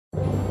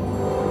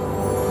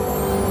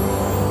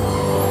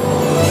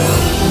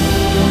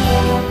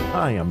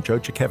Hi, I'm Joe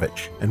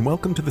Chikevich, and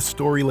welcome to the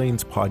Story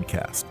Lanes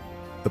podcast,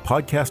 the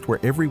podcast where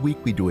every week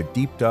we do a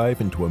deep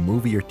dive into a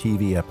movie or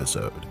TV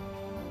episode.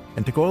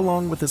 And to go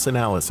along with this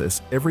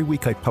analysis, every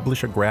week I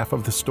publish a graph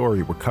of the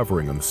story we're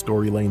covering on the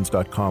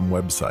StoryLanes.com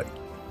website,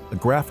 a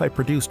graph I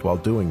produced while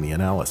doing the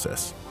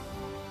analysis.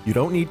 You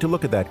don't need to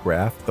look at that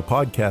graph, the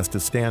podcast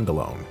is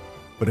standalone,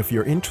 but if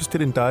you're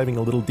interested in diving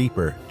a little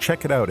deeper,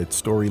 check it out at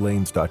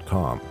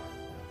StoryLanes.com.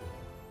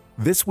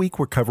 This week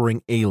we're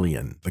covering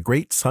Alien, the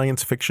great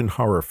science fiction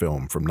horror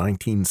film from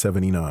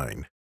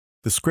 1979.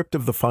 The script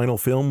of the final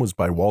film was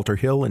by Walter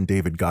Hill and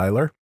David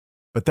Giler,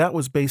 but that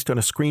was based on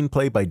a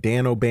screenplay by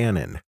Dan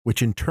O'Bannon,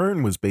 which in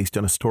turn was based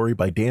on a story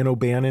by Dan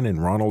O'Bannon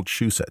and Ronald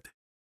Shusett.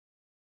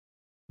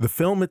 The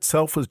film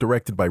itself was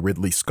directed by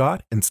Ridley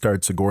Scott and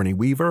starred Sigourney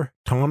Weaver,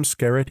 Tom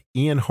Skerritt,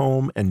 Ian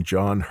Holm, and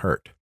John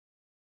Hurt.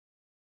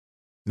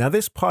 Now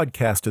this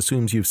podcast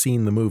assumes you've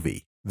seen the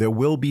movie. There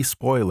will be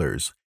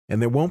spoilers,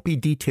 and there won't be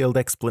detailed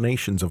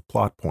explanations of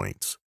plot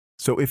points.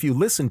 So if you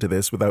listen to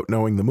this without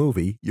knowing the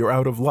movie, you're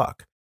out of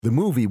luck. The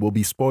movie will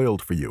be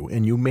spoiled for you,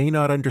 and you may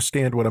not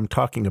understand what I'm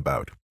talking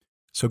about.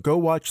 So go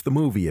watch the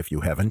movie if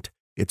you haven't.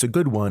 It's a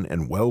good one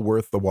and well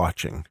worth the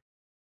watching.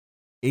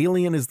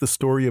 Alien is the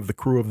story of the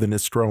crew of the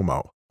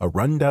Nostromo, a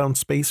rundown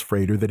space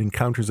freighter that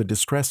encounters a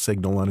distress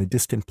signal on a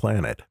distant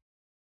planet.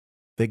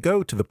 They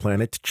go to the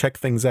planet to check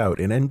things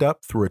out and end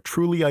up, through a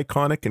truly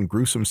iconic and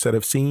gruesome set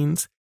of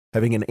scenes,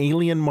 having an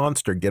alien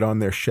monster get on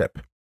their ship.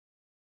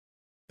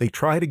 They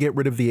try to get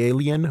rid of the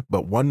alien,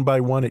 but one by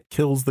one it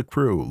kills the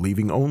crew,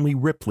 leaving only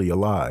Ripley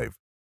alive.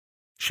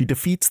 She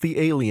defeats the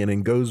alien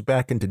and goes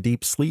back into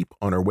deep sleep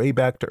on her way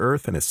back to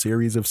Earth in a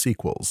series of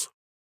sequels.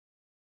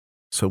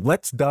 So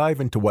let's dive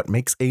into what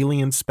makes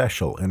Alien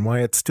special and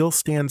why it still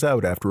stands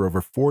out after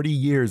over 40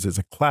 years as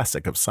a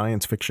classic of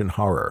science fiction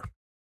horror.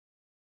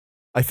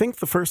 I think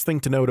the first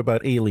thing to note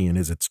about Alien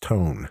is its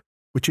tone,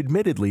 which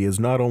admittedly is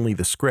not only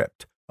the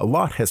script. A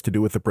lot has to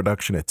do with the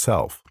production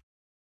itself.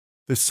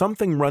 There's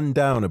something run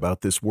down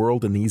about this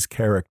world and these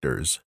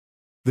characters.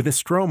 The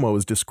Nostromo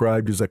is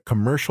described as a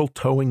commercial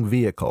towing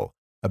vehicle,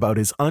 about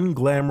as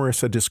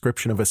unglamorous a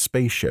description of a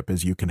spaceship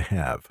as you can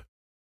have.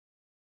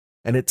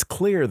 And it's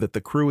clear that the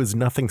crew is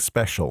nothing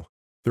special.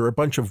 They're a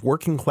bunch of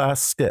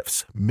working-class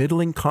stiffs,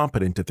 middling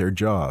competent at their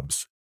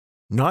jobs.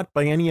 Not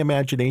by any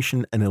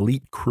imagination an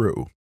elite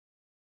crew.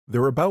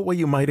 They're about what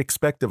you might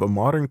expect of a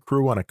modern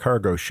crew on a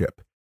cargo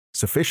ship.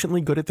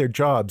 Sufficiently good at their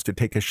jobs to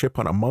take a ship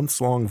on a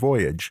months-long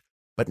voyage,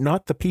 but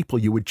not the people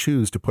you would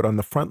choose to put on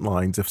the front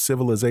lines if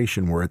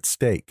civilization were at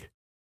stake.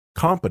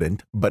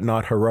 Competent, but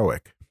not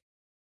heroic.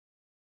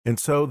 And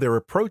so their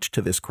approach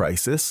to this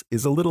crisis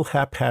is a little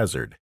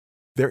haphazard.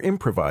 They're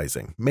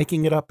improvising,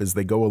 making it up as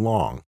they go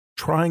along,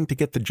 trying to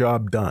get the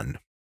job done.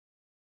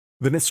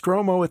 The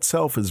Nostromo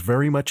itself is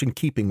very much in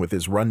keeping with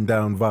his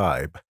rundown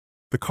vibe.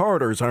 The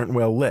corridors aren't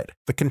well lit,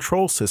 the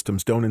control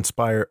systems don't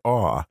inspire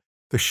awe,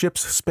 the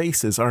ship's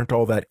spaces aren't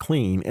all that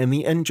clean, and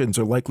the engines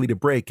are likely to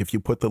break if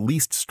you put the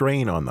least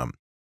strain on them.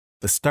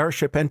 The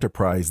Starship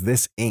Enterprise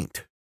this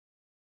ain't.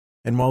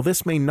 And while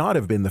this may not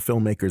have been the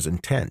filmmaker's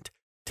intent,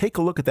 take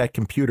a look at that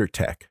computer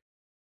tech.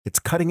 It's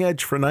cutting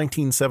edge for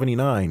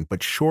 1979,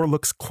 but sure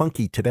looks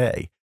clunky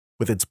today,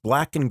 with its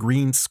black and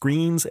green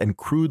screens and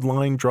crude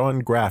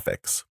line-drawn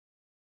graphics.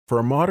 For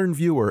a modern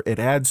viewer, it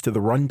adds to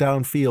the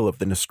rundown feel of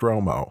the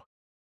Nostromo.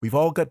 We've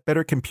all got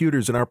better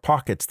computers in our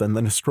pockets than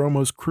the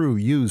Nostromo's crew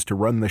used to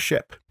run the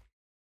ship.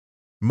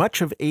 Much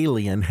of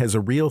Alien has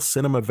a real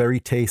cinema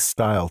verite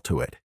style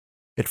to it.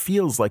 It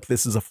feels like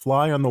this is a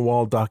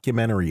fly-on-the-wall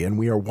documentary and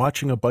we are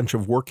watching a bunch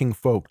of working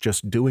folk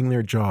just doing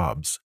their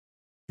jobs.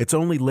 It's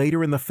only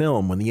later in the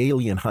film, when the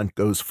alien hunt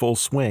goes full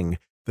swing,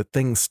 that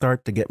things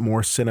start to get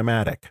more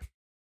cinematic.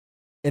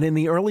 And in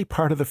the early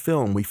part of the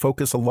film, we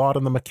focus a lot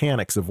on the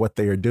mechanics of what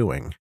they are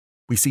doing.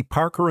 We see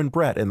Parker and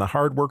Brett and the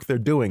hard work they're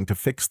doing to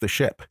fix the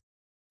ship.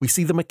 We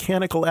see the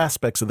mechanical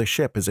aspects of the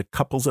ship as it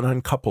couples and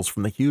uncouples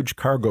from the huge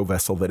cargo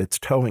vessel that it's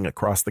towing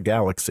across the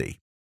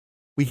galaxy.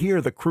 We hear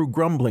the crew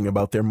grumbling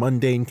about their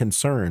mundane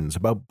concerns,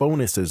 about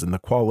bonuses and the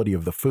quality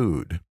of the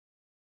food.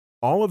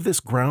 All of this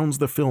grounds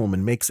the film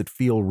and makes it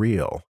feel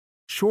real.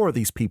 Sure,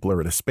 these people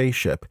are in a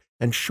spaceship,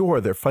 and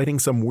sure, they're fighting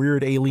some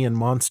weird alien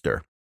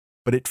monster.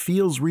 But it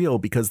feels real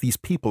because these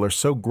people are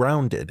so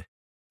grounded.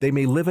 They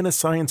may live in a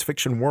science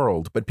fiction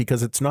world, but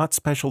because it's not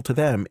special to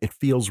them, it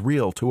feels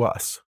real to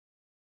us.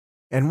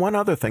 And one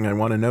other thing I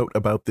want to note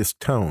about this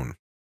tone.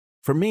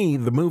 For me,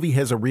 the movie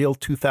has a real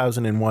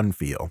 2001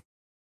 feel.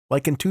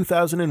 Like in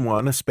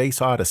 2001, A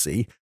Space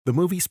Odyssey, the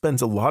movie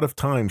spends a lot of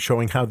time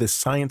showing how this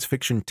science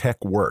fiction tech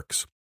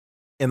works.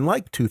 And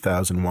like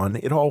 2001,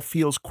 it all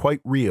feels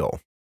quite real.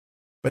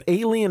 But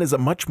Alien is a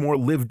much more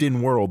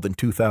lived-in world than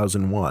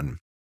 2001.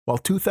 While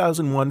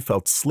 2001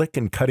 felt slick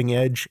and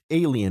cutting-edge,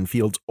 Alien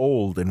feels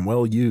old and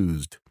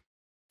well-used.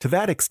 To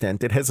that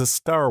extent, it has a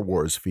Star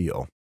Wars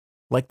feel.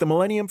 Like the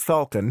Millennium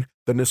Falcon,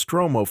 the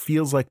Nostromo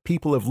feels like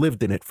people have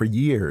lived in it for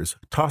years,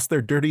 tossed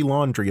their dirty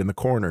laundry in the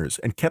corners,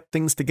 and kept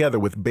things together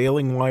with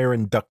baling wire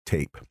and duct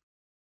tape.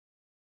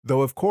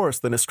 Though, of course,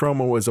 the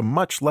Nostromo is a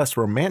much less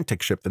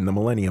romantic ship than the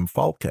Millennium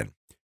Falcon.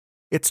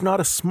 It's not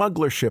a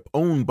smuggler ship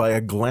owned by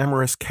a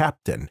glamorous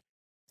captain.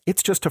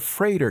 It's just a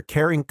freighter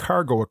carrying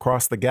cargo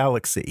across the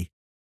galaxy.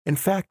 In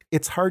fact,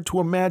 it's hard to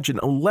imagine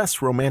a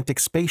less romantic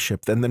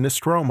spaceship than the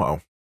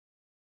Nostromo.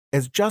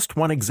 As just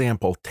one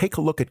example, take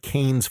a look at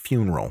Kane's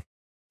funeral.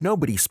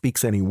 Nobody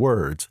speaks any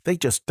words, they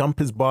just dump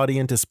his body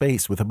into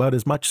space with about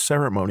as much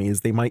ceremony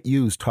as they might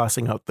use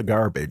tossing out the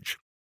garbage.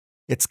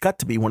 It's got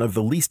to be one of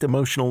the least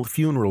emotional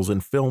funerals in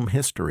film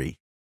history.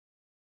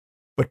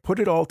 But put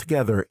it all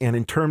together, and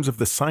in terms of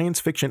the science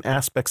fiction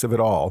aspects of it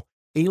all,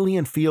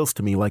 Alien feels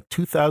to me like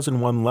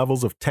 2001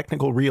 levels of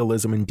technical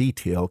realism and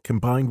detail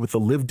combined with the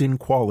lived-in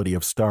quality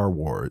of Star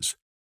Wars.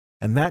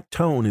 And that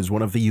tone is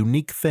one of the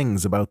unique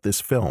things about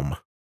this film.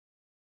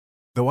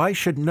 Though I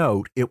should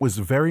note, it was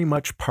very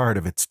much part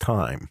of its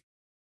time.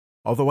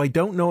 Although I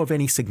don't know of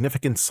any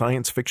significant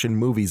science fiction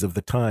movies of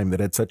the time that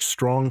had such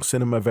strong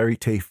cinema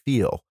verite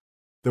feel,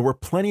 there were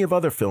plenty of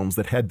other films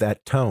that had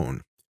that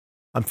tone.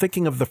 I'm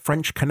thinking of The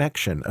French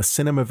Connection, a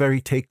cinema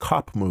verite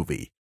cop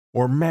movie,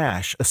 or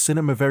MASH, a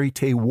cinema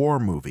verite war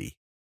movie.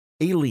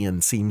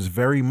 Alien seems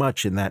very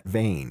much in that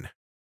vein.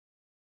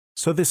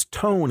 So this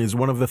tone is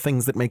one of the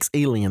things that makes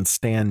Alien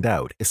stand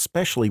out,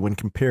 especially when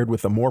compared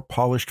with the more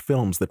polished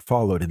films that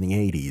followed in the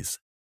 80s.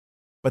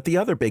 But the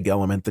other big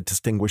element that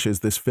distinguishes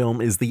this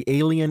film is the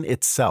alien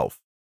itself.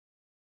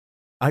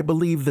 I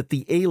believe that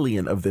the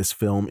alien of this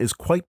film is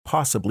quite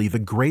possibly the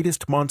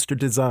greatest monster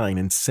design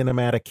in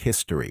cinematic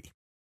history.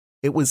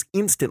 It was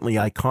instantly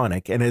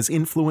iconic and has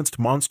influenced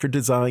monster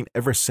design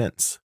ever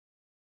since.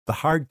 The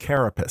hard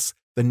carapace,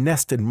 the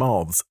nested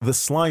mouths, the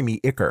slimy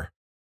ichor.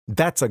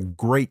 That's a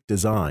great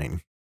design.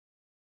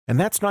 And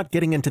that's not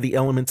getting into the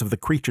elements of the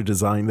creature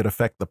design that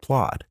affect the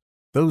plot.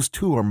 Those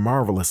too are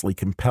marvelously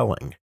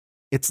compelling.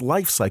 Its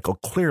life cycle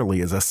clearly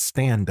is a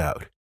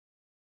standout.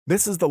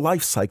 This is the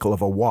life cycle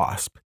of a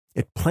wasp.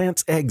 It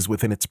plants eggs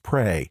within its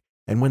prey,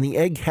 and when the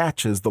egg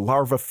hatches, the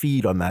larva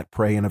feed on that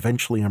prey and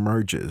eventually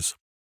emerges.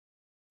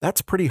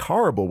 That's pretty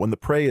horrible when the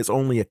prey is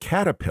only a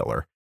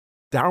caterpillar.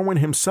 Darwin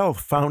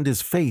himself found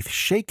his faith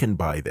shaken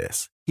by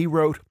this. He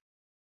wrote,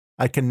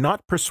 "I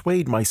cannot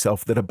persuade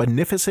myself that a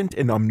beneficent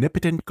and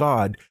omnipotent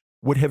God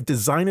would have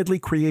designedly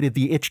created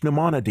the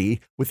ichneumonidae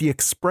with the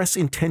express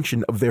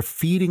intention of their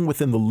feeding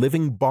within the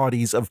living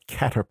bodies of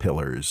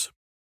caterpillars.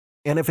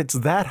 And if it's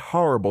that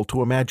horrible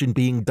to imagine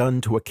being done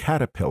to a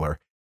caterpillar,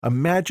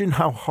 imagine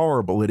how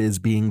horrible it is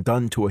being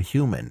done to a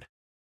human.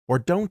 Or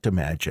don't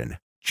imagine,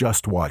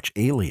 just watch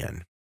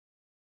Alien."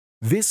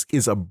 This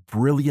is a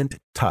brilliant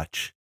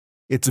touch.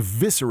 It's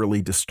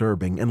viscerally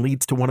disturbing and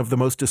leads to one of the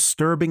most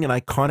disturbing and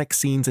iconic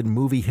scenes in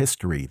movie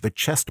history, the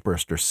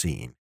chestburster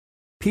scene.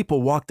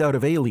 People walked out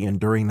of Alien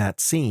during that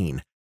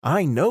scene.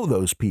 I know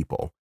those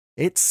people.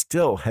 It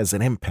still has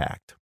an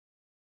impact.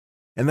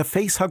 And the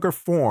facehugger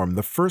form,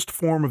 the first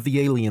form of the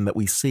alien that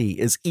we see,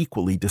 is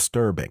equally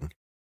disturbing,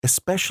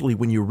 especially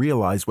when you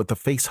realize what the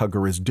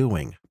facehugger is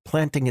doing,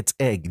 planting its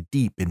egg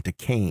deep into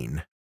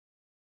Kane.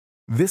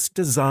 This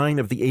design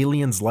of the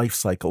alien's life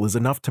cycle is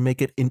enough to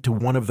make it into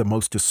one of the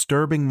most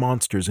disturbing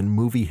monsters in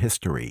movie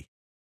history.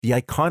 The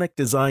iconic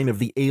design of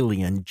the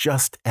alien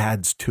just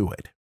adds to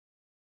it.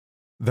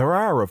 There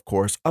are, of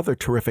course, other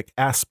terrific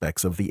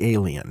aspects of the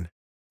alien.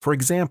 For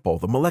example,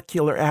 the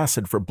molecular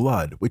acid for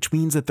blood, which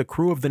means that the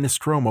crew of the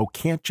Nostromo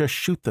can't just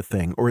shoot the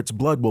thing or its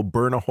blood will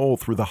burn a hole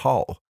through the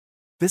hull.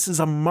 This is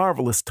a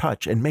marvelous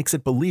touch and makes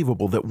it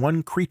believable that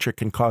one creature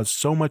can cause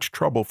so much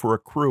trouble for a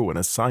crew in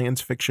a science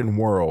fiction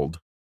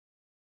world.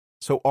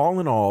 So all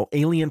in all,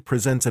 Alien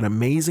presents an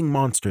amazing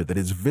monster that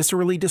is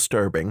viscerally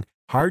disturbing,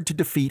 hard to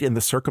defeat in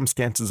the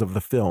circumstances of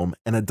the film,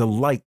 and a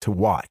delight to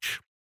watch.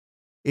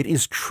 It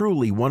is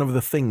truly one of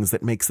the things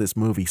that makes this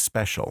movie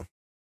special.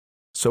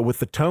 So with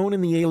the tone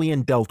and the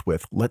alien dealt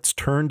with, let's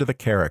turn to the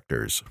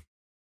characters.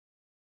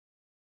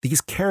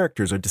 These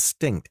characters are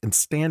distinct and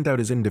stand out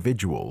as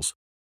individuals,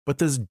 but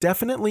there's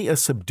definitely a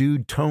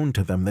subdued tone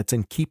to them that's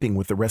in keeping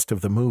with the rest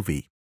of the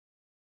movie.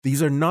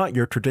 These are not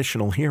your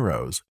traditional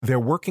heroes. They're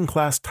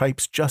working-class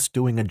types just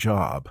doing a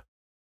job.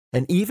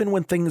 And even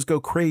when things go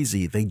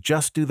crazy, they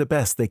just do the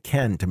best they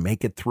can to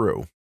make it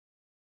through.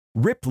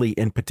 Ripley,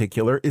 in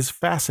particular, is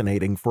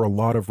fascinating for a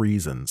lot of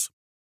reasons.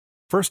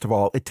 First of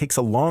all, it takes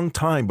a long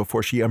time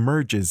before she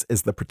emerges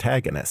as the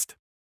protagonist.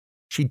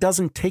 She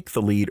doesn't take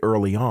the lead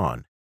early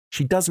on.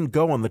 She doesn't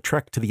go on the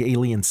trek to the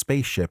alien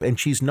spaceship, and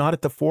she's not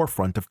at the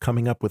forefront of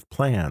coming up with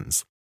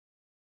plans.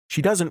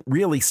 She doesn't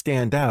really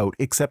stand out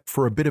except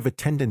for a bit of a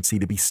tendency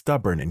to be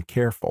stubborn and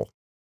careful.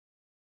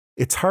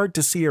 It's hard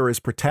to see her as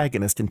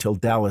protagonist until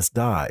Dallas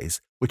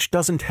dies, which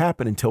doesn't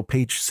happen until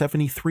page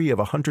 73 of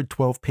a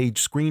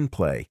 112-page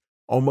screenplay,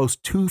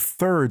 almost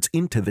 2/3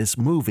 into this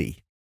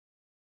movie.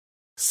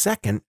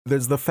 Second,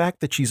 there's the fact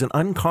that she's an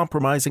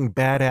uncompromising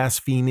badass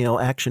female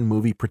action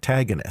movie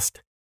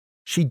protagonist.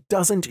 She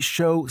doesn't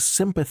show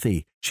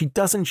sympathy. She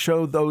doesn't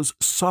show those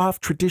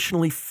soft,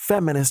 traditionally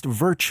feminist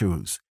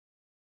virtues.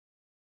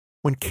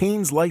 When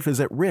Kane's life is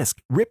at risk,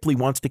 Ripley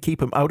wants to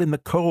keep him out in the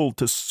cold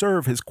to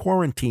serve his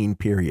quarantine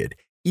period,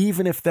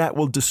 even if that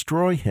will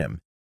destroy him.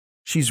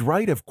 She's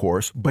right, of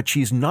course, but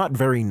she's not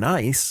very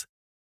nice.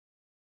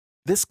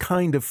 This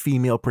kind of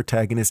female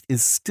protagonist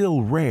is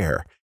still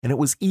rare, and it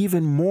was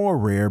even more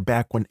rare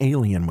back when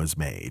Alien was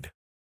made.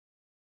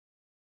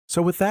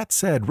 So with that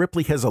said,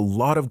 Ripley has a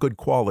lot of good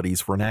qualities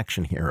for an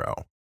action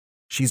hero.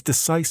 She's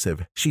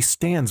decisive, she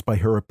stands by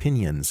her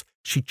opinions,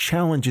 she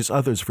challenges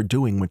others for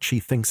doing what she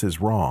thinks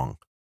is wrong.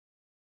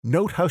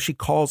 Note how she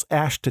calls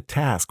Ash to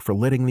task for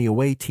letting the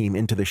away team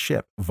into the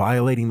ship,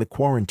 violating the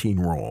quarantine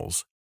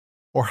rules.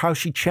 Or how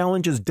she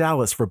challenges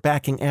Dallas for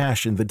backing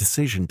Ash in the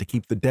decision to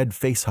keep the dead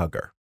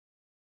facehugger.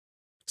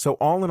 So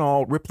all in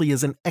all, Ripley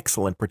is an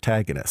excellent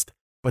protagonist,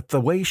 but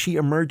the way she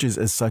emerges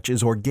as such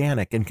is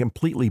organic and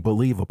completely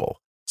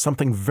believable,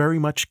 something very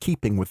much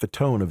keeping with the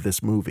tone of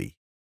this movie.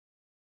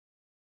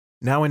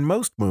 Now in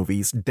most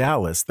movies,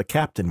 Dallas, the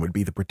captain, would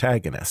be the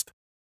protagonist,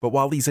 but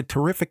while he's a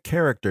terrific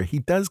character, he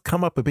does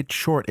come up a bit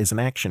short as an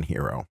action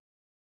hero.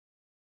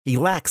 He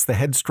lacks the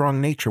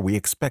headstrong nature we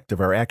expect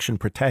of our action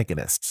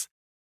protagonists.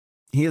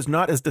 He is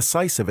not as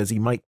decisive as he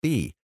might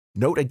be.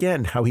 Note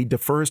again how he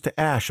defers to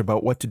Ash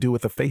about what to do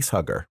with a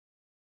facehugger.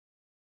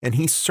 And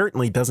he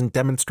certainly doesn't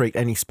demonstrate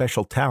any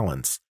special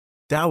talents.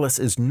 Dallas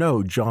is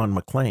no John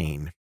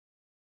McClane.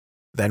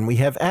 Then we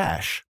have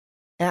Ash.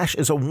 Ash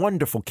is a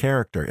wonderful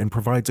character and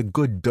provides a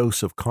good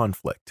dose of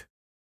conflict.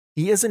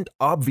 He isn't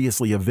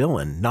obviously a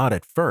villain, not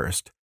at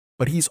first,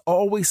 but he's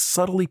always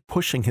subtly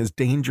pushing his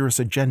dangerous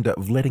agenda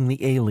of letting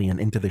the alien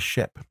into the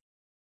ship.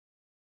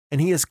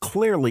 And he is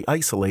clearly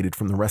isolated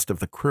from the rest of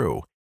the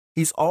crew.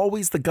 He's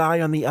always the guy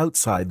on the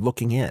outside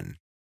looking in.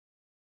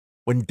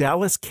 When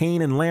Dallas,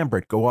 Kane, and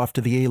Lambert go off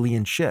to the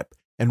alien ship,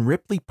 and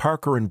Ripley,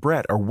 Parker, and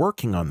Brett are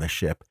working on the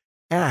ship,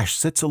 Ash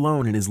sits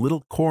alone in his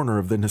little corner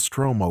of the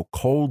Nostromo,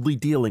 coldly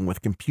dealing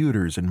with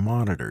computers and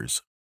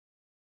monitors.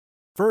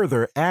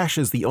 Further, Ash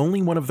is the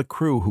only one of the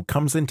crew who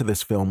comes into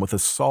this film with a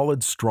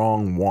solid,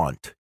 strong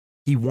want.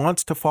 He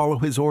wants to follow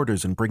his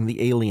orders and bring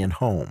the alien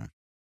home.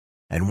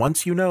 And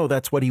once you know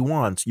that's what he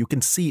wants, you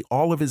can see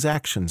all of his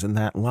actions in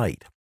that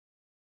light.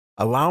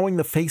 Allowing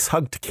the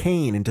face-hugged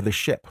Kane into the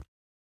ship,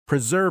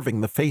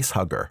 preserving the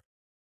facehugger,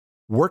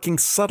 working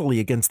subtly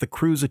against the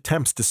crew's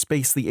attempts to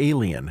space the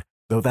alien,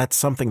 though that's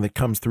something that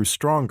comes through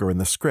stronger in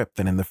the script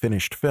than in the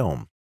finished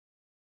film.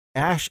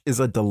 Ash is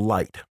a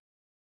delight.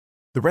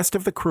 The rest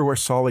of the crew are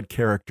solid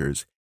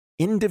characters,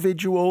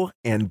 individual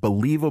and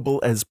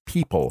believable as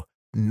people,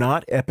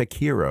 not epic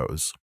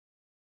heroes.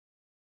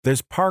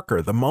 There's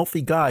Parker, the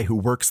multhy guy who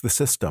works the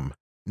system.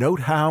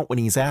 Note how, when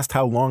he's asked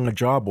how long a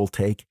job will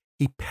take,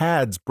 he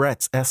pads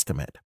Brett's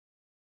estimate.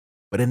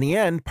 But in the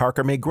end,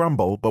 Parker may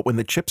grumble, but when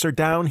the chips are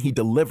down, he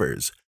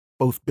delivers,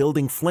 both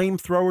building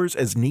flamethrowers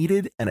as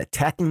needed and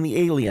attacking the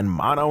alien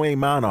mano a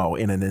mano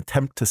in an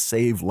attempt to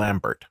save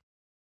Lambert.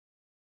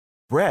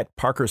 Brett,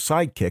 Parker's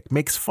sidekick,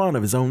 makes fun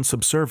of his own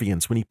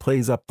subservience when he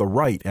plays up the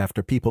right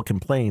after people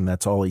complain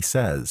that's all he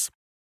says.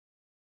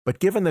 But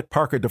given that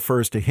Parker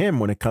defers to him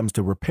when it comes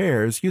to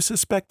repairs, you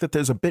suspect that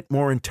there's a bit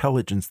more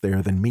intelligence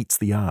there than meets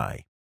the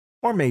eye.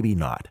 Or maybe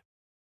not.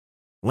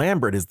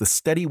 Lambert is the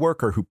steady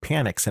worker who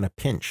panics in a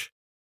pinch.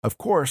 Of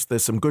course,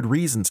 there's some good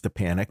reasons to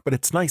panic, but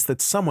it's nice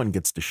that someone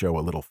gets to show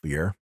a little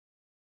fear.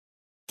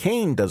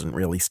 Kane doesn't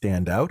really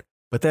stand out,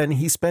 but then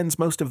he spends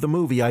most of the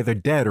movie either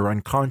dead or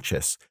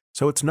unconscious,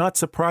 so it's not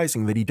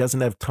surprising that he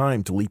doesn't have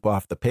time to leap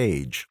off the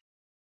page.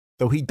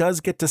 Though he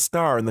does get to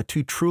star in the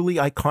two truly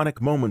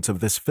iconic moments of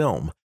this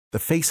film, the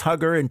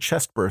facehugger and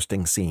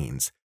chest-bursting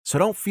scenes, so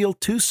don't feel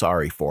too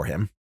sorry for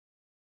him.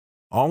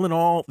 All in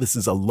all, this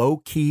is a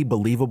low-key,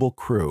 believable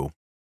crew.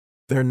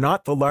 They're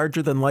not the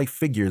larger-than-life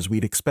figures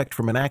we'd expect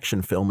from an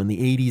action film in the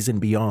 80s and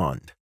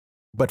beyond.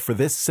 But for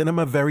this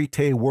cinema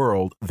verite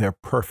world, they're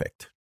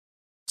perfect.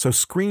 So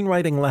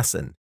screenwriting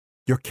lesson,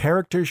 your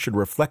characters should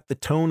reflect the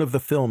tone of the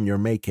film you're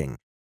making.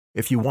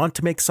 If you want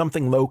to make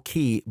something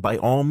low-key, by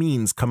all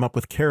means come up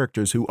with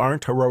characters who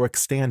aren't heroic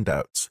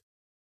standouts.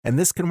 And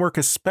this can work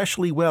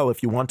especially well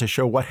if you want to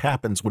show what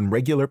happens when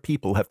regular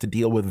people have to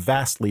deal with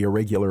vastly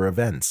irregular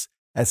events,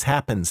 as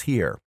happens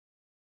here.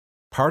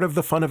 Part of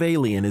the fun of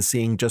Alien is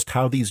seeing just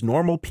how these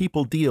normal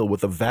people deal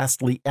with a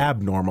vastly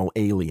abnormal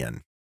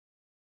alien.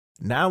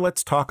 Now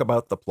let's talk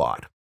about the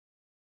plot.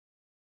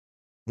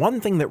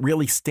 One thing that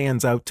really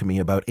stands out to me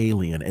about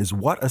Alien is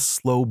what a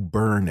slow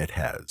burn it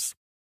has.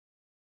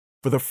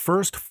 For the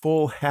first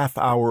full half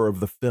hour of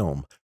the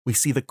film, we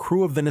see the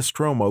crew of the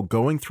Nostromo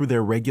going through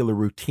their regular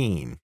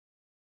routine.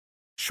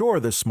 Sure,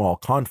 there's small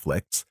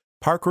conflicts.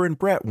 Parker and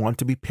Brett want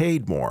to be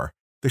paid more.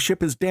 The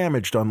ship is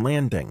damaged on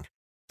landing.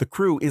 The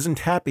crew isn't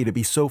happy to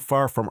be so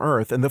far from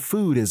Earth, and the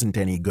food isn't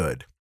any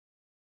good.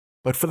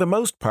 But for the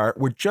most part,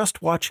 we're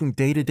just watching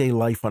day-to-day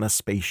life on a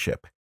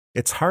spaceship.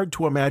 It's hard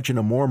to imagine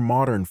a more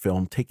modern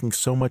film taking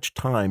so much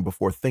time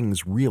before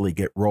things really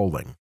get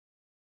rolling.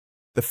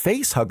 The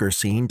facehugger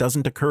scene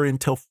doesn't occur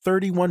until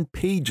 31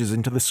 pages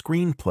into the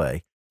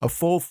screenplay, a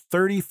full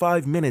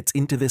 35 minutes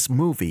into this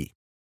movie.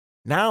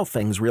 Now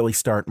things really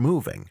start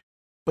moving.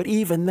 But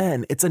even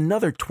then, it's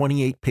another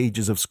 28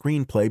 pages of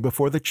screenplay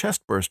before the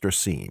chestburster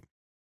scene.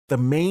 the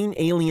main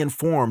alien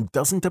form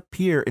doesn't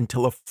appear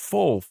until a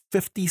full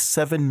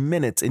 57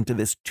 minutes into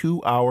this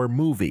 2-hour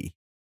movie.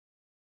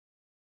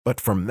 But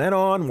from then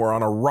on, we're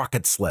on a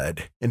rocket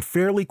sled. In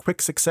fairly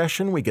quick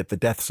succession, we get the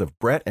deaths of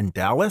Brett and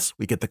Dallas,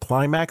 we get the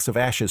climax of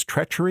Ash's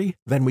treachery,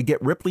 then we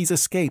get Ripley's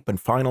escape and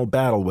final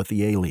battle with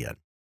the alien.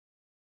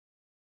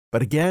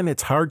 But again,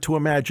 it's hard to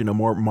imagine a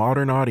more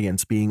modern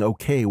audience being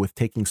okay with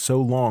taking so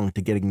long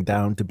to getting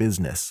down to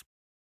business.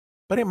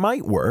 But it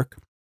might work.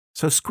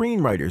 So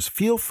screenwriters,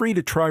 feel free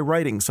to try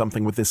writing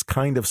something with this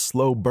kind of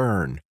slow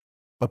burn.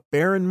 But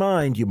bear in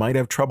mind, you might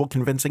have trouble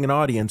convincing an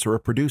audience or a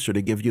producer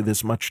to give you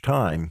this much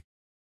time.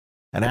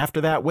 And after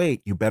that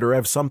wait, you better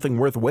have something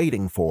worth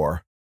waiting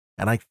for.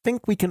 And I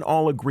think we can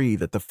all agree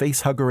that the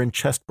facehugger and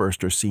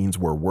chestburster scenes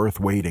were worth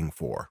waiting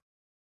for.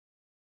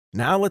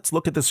 Now let's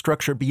look at the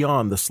structure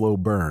beyond the slow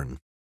burn.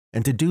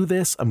 And to do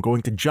this, I'm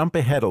going to jump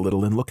ahead a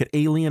little and look at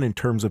Alien in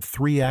terms of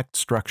 3-act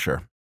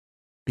structure.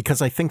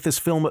 Because I think this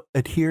film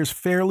adheres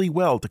fairly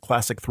well to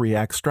classic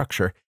 3-act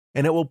structure,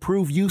 and it will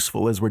prove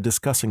useful as we're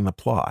discussing the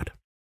plot.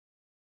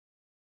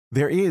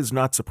 There is,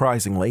 not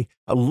surprisingly,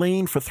 a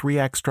lane for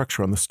 3-act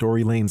structure on the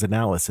Story Lanes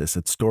analysis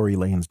at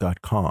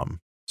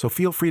storylanes.com, so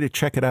feel free to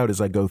check it out as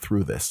I go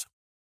through this.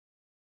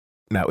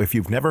 Now, if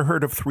you've never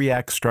heard of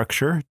 3-act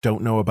structure,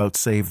 don't know about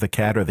Save the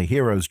Cat or the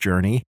Hero's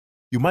Journey,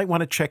 you might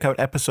want to check out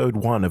episode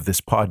 1 of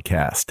this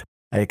podcast.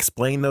 I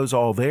explain those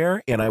all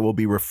there, and I will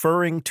be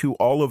referring to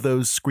all of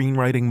those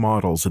screenwriting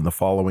models in the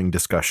following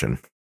discussion.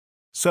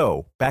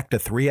 So, back to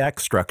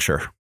 3-act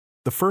structure.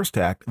 The first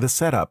act, the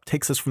setup,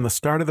 takes us from the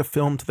start of the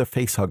film to the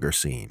facehugger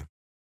scene.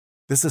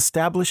 This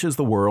establishes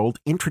the world,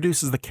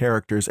 introduces the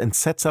characters, and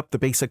sets up the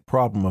basic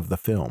problem of the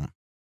film.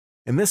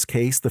 In this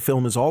case, the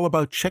film is all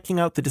about checking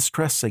out the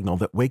distress signal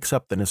that wakes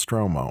up the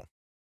Nostromo.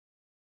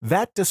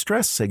 That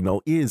distress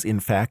signal is,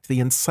 in fact, the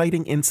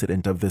inciting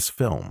incident of this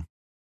film.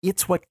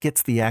 It's what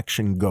gets the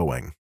action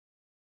going.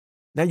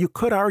 Now, you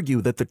could argue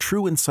that the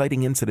true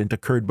inciting incident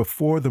occurred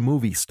before the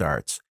movie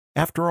starts.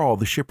 After all,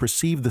 the ship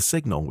received the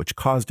signal, which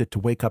caused it to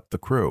wake up the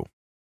crew.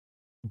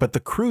 But the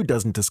crew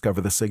doesn't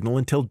discover the signal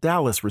until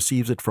Dallas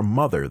receives it from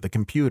Mother, the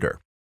computer.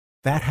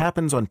 That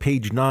happens on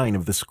page 9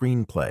 of the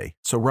screenplay,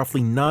 so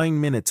roughly 9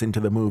 minutes into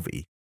the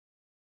movie.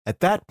 At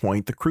that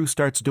point, the crew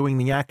starts doing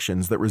the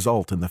actions that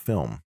result in the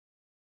film.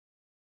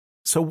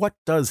 So what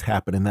does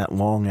happen in that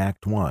long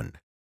Act 1?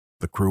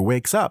 The crew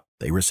wakes up,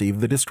 they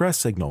receive the distress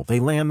signal, they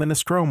land the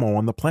Nostromo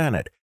on the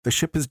planet, the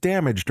ship is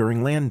damaged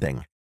during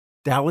landing.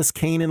 Dallas,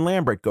 Kane, and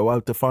Lambert go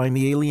out to find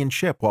the alien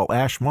ship while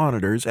Ash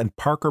monitors and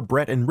Parker,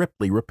 Brett, and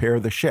Ripley repair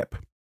the ship.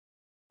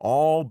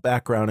 All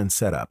background and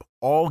setup,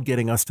 all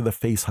getting us to the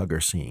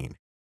facehugger scene.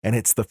 And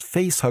it's the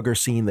facehugger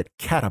scene that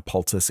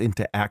catapults us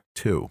into Act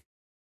 2.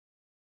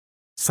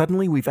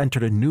 Suddenly we've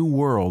entered a new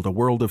world, a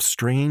world of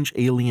strange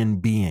alien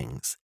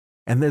beings.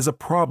 And there's a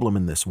problem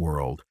in this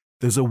world.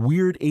 There's a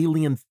weird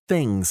alien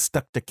thing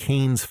stuck to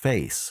Kane's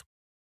face.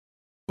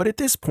 But at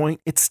this point,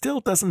 it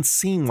still doesn't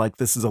seem like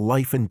this is a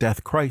life and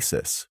death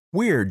crisis.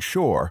 Weird,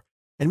 sure,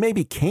 and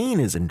maybe Kane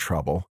is in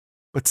trouble,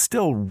 but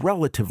still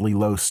relatively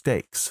low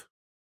stakes.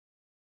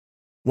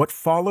 What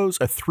follows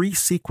are 3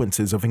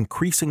 sequences of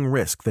increasing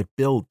risk that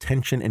build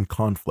tension and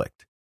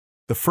conflict.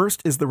 The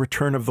first is the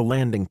return of the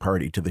landing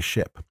party to the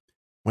ship.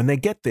 When they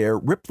get there,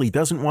 Ripley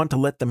doesn't want to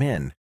let them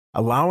in.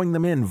 Allowing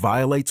them in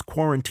violates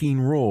quarantine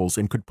rules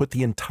and could put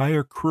the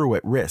entire crew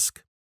at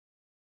risk.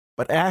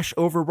 But Ash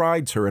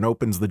overrides her and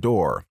opens the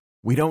door.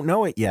 We don't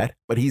know it yet,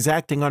 but he's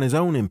acting on his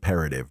own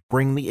imperative,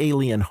 bring the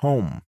alien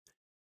home.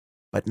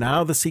 But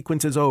now the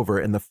sequence is over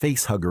and the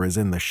facehugger is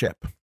in the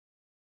ship.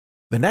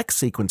 The next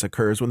sequence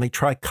occurs when they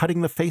try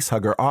cutting the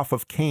facehugger off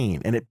of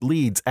Kane and it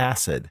bleeds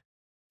acid.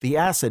 The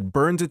acid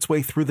burns its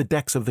way through the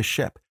decks of the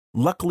ship,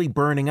 luckily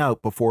burning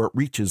out before it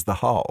reaches the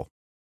hull.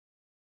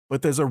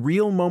 But there's a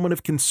real moment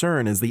of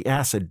concern as the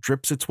acid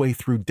drips its way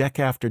through deck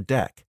after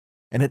deck,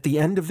 and at the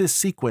end of this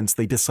sequence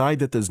they decide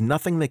that there's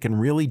nothing they can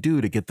really do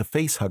to get the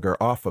facehugger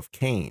off of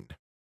Kane.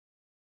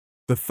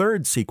 The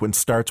third sequence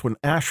starts when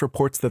Ash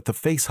reports that the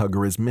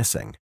facehugger is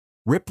missing.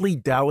 Ripley,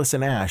 Dallas,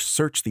 and Ash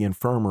search the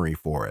infirmary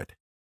for it.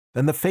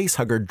 Then the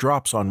facehugger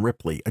drops on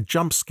Ripley, a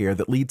jump scare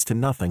that leads to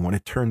nothing when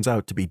it turns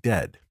out to be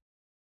dead.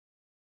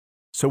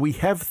 So we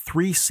have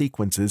 3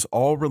 sequences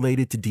all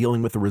related to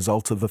dealing with the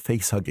results of the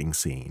facehugging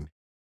scene.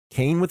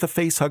 Kane with the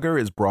facehugger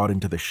is brought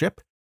into the ship,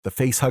 the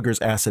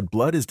facehugger's acid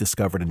blood is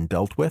discovered and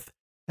dealt with,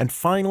 and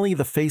finally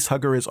the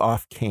facehugger is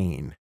off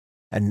Kane.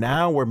 And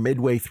now we're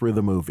midway through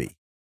the movie.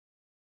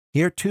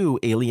 Here too,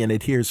 Alien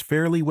adheres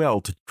fairly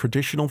well to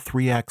traditional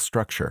 3-act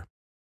structure.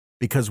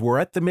 Because we're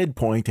at the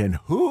midpoint, and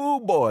hoo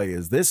boy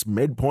is this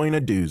midpoint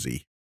a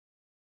doozy.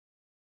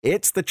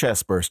 It's the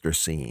chestburster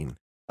scene,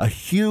 a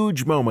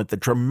huge moment that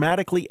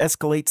dramatically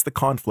escalates the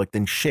conflict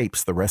and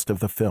shapes the rest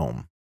of the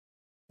film.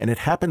 And it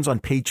happens on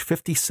page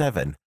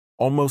 57,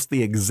 almost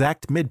the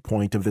exact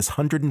midpoint of this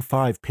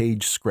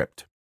 105-page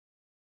script.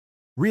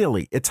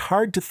 Really, it's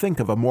hard to think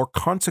of a more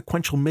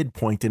consequential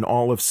midpoint in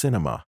all of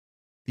cinema.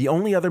 The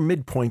only other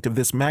midpoint of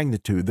this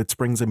magnitude that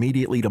springs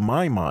immediately to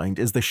my mind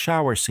is the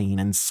shower scene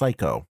in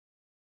Psycho.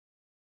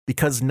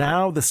 because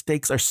now the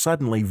stakes are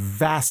suddenly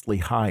vastly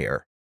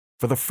higher.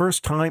 For the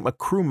first time, a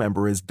crew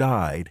member has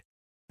died,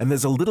 and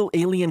there's a little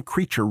alien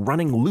creature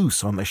running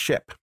loose on the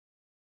ship.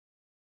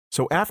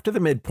 So after the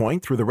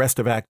midpoint through the rest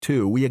of Act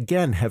 2, we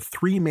again have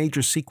 3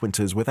 major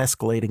sequences with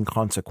escalating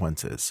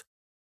consequences.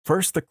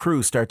 First, the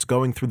crew starts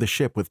going through the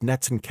ship with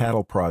nets and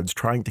cattle prods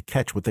trying to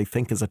catch what they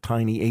think is a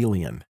tiny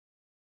alien.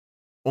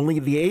 Only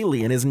the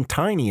alien isn't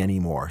tiny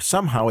anymore.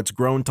 Somehow it's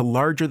grown to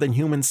larger than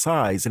human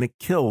size and it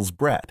kills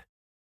Brett.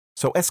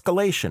 So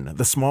escalation,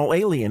 the small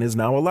alien is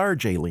now a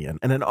large alien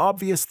and an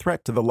obvious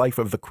threat to the life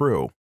of the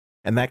crew.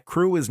 And that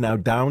crew is now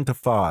down to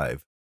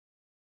 5.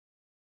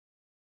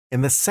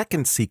 In the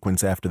second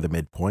sequence after the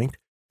midpoint,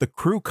 the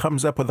crew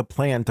comes up with a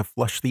plan to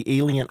flush the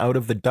alien out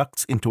of the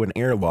ducts into an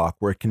airlock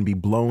where it can be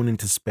blown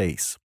into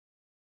space.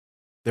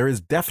 There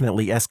is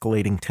definitely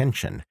escalating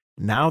tension.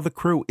 Now the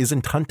crew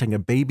isn't hunting a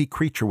baby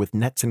creature with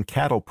nets and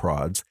cattle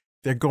prods,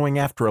 they're going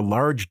after a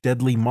large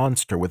deadly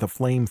monster with a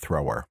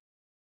flamethrower.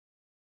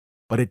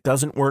 But it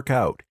doesn't work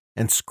out,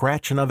 and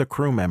scratch another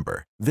crew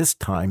member, this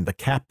time the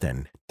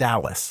captain,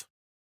 Dallas.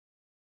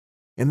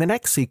 In the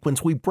next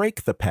sequence, we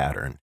break the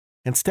pattern.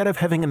 Instead of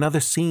having another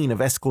scene of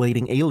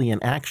escalating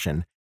alien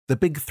action, the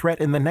big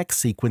threat in the next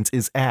sequence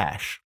is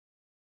Ash.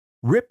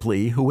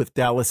 Ripley, who with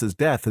Dallas's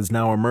death has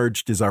now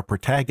emerged as our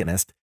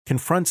protagonist,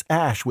 confronts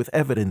Ash with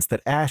evidence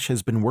that Ash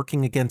has been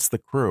working against the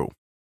crew.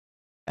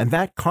 And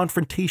that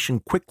confrontation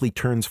quickly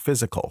turns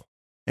physical.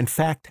 In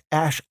fact,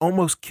 Ash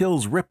almost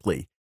kills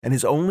Ripley, and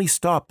is only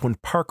stopped when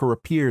Parker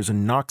appears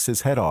and knocks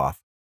his head off,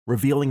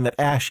 revealing that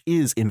Ash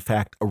is in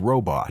fact a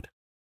robot.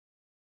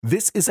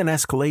 This is an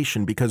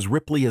escalation because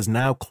Ripley is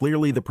now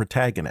clearly the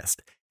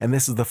protagonist, and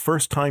this is the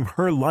first time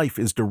her life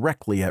is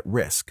directly at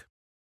risk.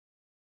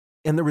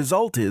 And the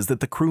result is that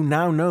the crew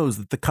now knows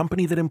that the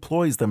company that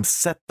employs them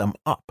set them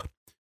up.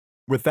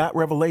 With that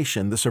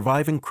revelation, the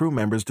surviving crew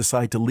members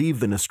decide to leave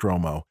the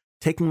Nostromo,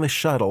 taking the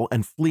shuttle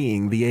and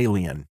fleeing the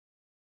alien.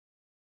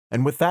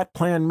 And with that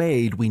plan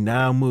made, we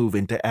now move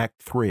into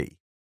Act 3.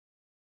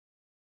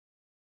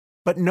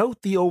 But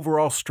note the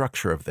overall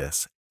structure of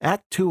this.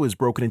 Act 2 is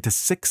broken into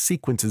 6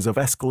 sequences of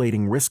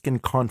escalating risk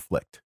and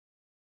conflict.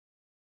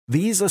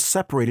 These are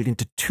separated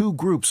into 2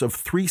 groups of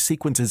 3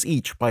 sequences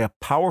each by a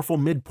powerful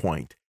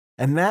midpoint,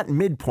 and that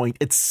midpoint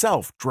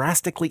itself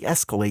drastically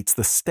escalates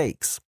the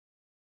stakes.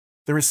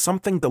 There is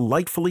something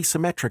delightfully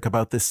symmetric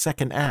about this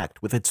second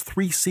act with its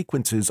 3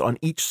 sequences on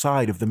each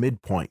side of the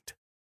midpoint.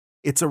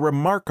 It's a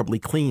remarkably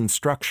clean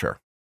structure.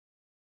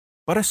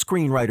 But a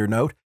screenwriter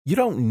note, you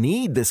don't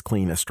need this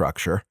clean a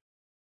structure,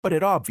 but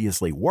it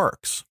obviously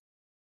works.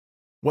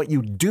 What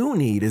you do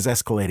need is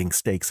escalating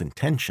stakes and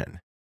tension,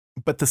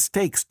 but the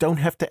stakes don't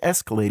have to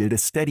escalate at a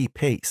steady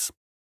pace.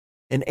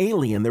 In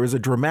Alien, there is a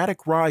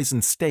dramatic rise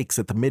in stakes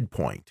at the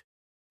midpoint,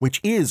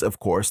 which is, of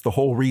course, the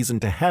whole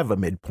reason to have a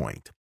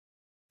midpoint.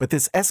 But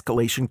this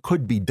escalation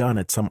could be done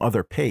at some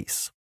other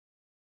pace.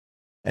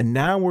 And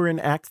now we're in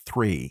Act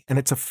 3, and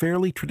it's a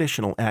fairly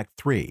traditional Act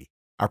 3.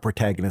 Our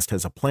protagonist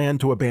has a plan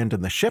to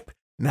abandon the ship,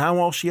 now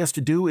all she has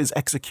to do is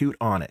execute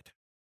on it.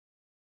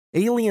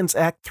 Aliens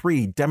Act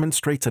 3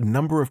 demonstrates a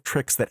number of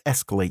tricks that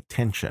escalate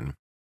tension.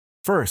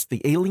 First,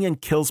 the alien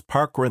kills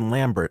Parker and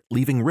Lambert,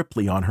 leaving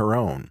Ripley on her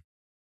own.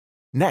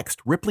 Next,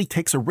 Ripley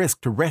takes a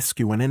risk to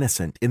rescue an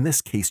innocent, in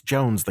this case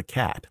Jones the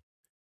cat.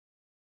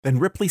 Then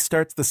Ripley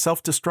starts the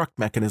self-destruct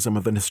mechanism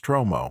of the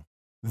Nostromo.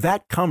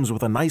 That comes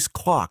with a nice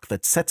clock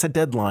that sets a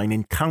deadline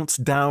and counts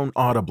down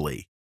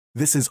audibly.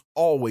 This is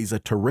always a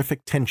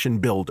terrific tension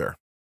builder.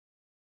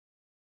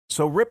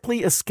 So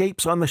Ripley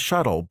escapes on the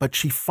shuttle, but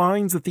she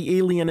finds that the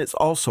alien is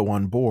also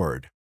on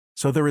board.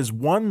 So there is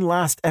one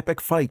last epic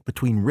fight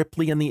between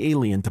Ripley and the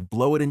alien to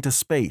blow it into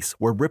space,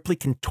 where Ripley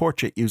can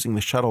torch it using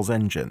the shuttle's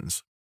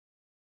engines.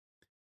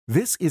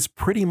 This is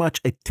pretty much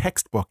a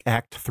textbook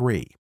Act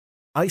 3.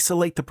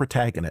 Isolate the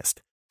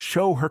protagonist.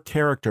 Show her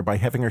character by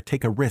having her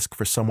take a risk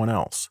for someone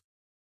else.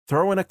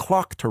 Throw in a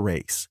clock to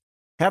race.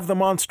 Have the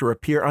monster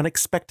appear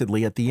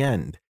unexpectedly at the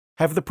end.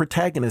 Have the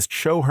protagonist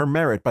show her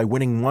merit by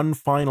winning one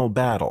final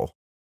battle.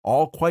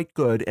 All quite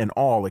good and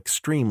all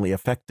extremely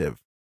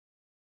effective.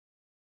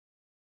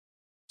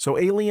 So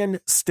Alien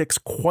sticks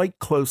quite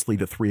closely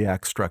to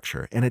 3-act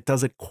structure, and it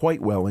does it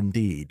quite well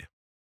indeed.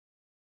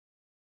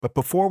 But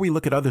before we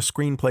look at other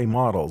screenplay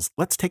models,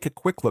 let's take a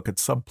quick look at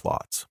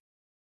subplots.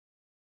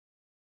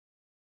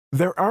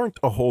 There aren't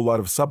a whole lot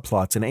of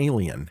subplots in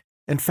Alien.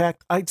 In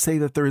fact, I'd say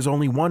that there is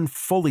only one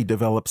fully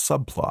developed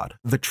subplot,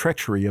 the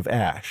treachery of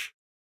Ash.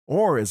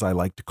 Or, as I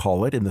like to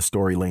call it in the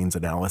Story Lanes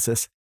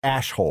analysis,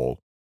 Ashhole.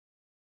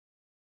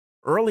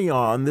 Early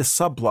on, this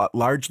subplot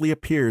largely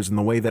appears in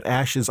the way that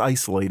Ash is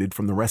isolated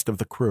from the rest of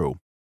the crew.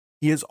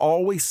 He is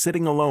always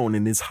sitting alone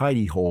in his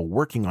hidey hole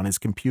working on his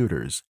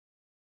computers.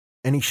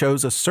 And he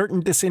shows a certain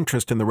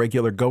disinterest in the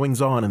regular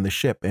goings-on in the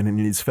ship and in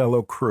his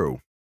fellow crew.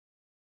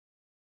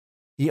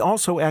 He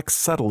also acts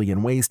subtly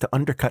in ways to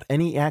undercut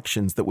any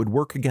actions that would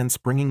work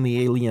against bringing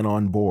the alien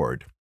on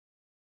board.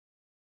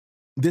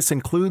 This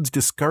includes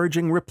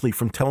discouraging Ripley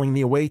from telling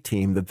the away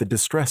team that the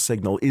distress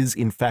signal is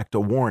in fact a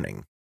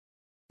warning.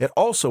 It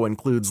also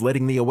includes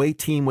letting the away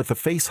team with the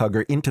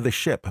facehugger into the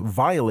ship,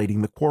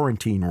 violating the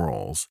quarantine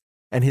rules,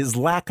 and his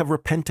lack of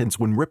repentance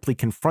when Ripley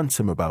confronts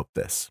him about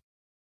this.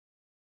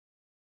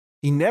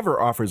 He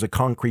never offers a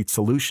concrete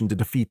solution to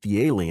defeat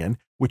the alien,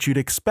 which you'd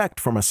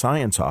expect from a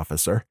science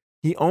officer.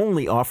 He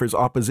only offers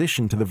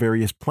opposition to the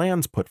various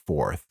plans put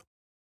forth.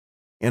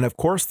 And of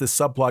course, this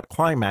subplot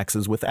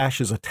climaxes with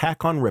Ash's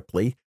attack on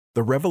Ripley,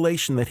 the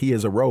revelation that he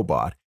is a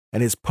robot,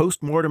 and his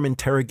post-mortem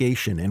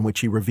interrogation in which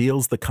he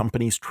reveals the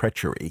company's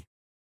treachery.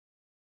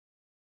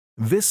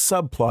 This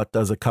subplot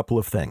does a couple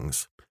of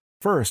things.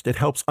 First, it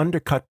helps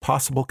undercut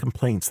possible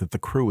complaints that the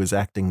crew is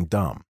acting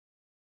dumb.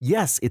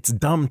 Yes, it's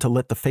dumb to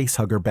let the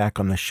facehugger back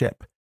on the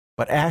ship,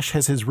 but Ash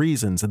has his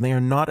reasons, and they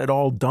are not at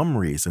all dumb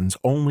reasons,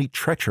 only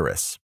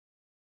treacherous.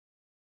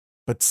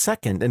 But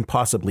second, and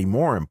possibly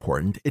more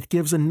important, it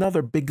gives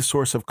another big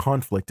source of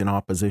conflict and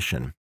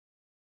opposition.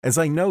 As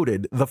I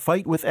noted, the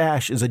fight with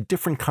Ash is a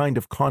different kind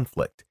of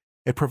conflict.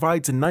 It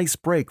provides a nice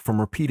break from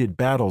repeated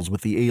battles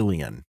with the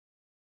alien.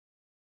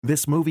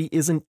 This movie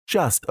isn't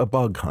just a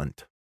bug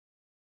hunt.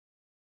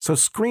 So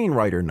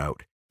screenwriter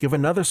note, give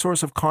another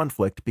source of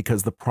conflict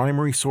because the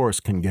primary source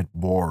can get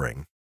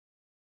boring.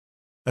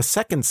 A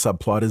second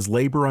subplot is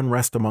labor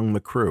unrest among the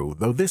crew,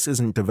 though this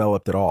isn't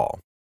developed at all.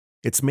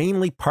 It's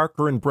mainly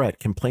Parker and Brett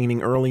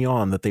complaining early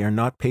on that they are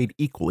not paid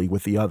equally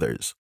with the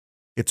others.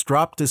 It's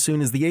dropped as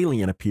soon as the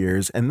alien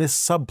appears, and this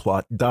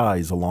subplot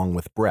dies along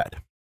with Brett.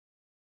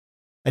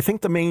 I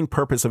think the main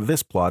purpose of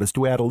this plot is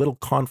to add a little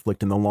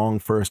conflict in the long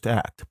first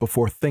act,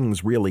 before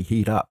things really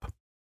heat up.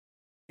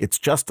 It's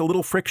just a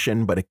little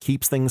friction, but it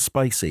keeps things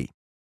spicy,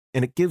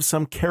 and it gives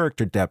some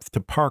character depth to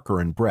Parker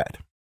and Brett.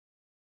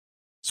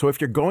 So if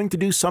you're going to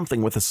do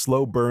something with a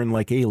slow burn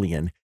like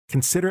Alien,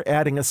 consider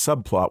adding a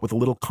subplot with a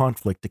little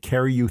conflict to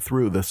carry you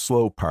through the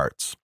slow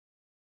parts.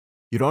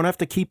 You don't have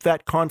to keep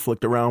that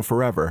conflict around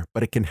forever,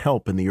 but it can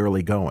help in the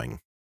early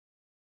going.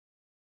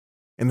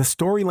 In the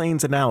Story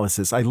Lanes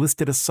analysis, I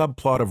listed a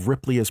subplot of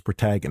Ripley as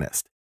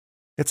protagonist.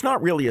 It's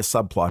not really a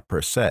subplot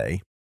per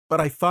se,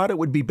 but I thought it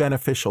would be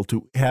beneficial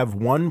to have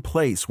one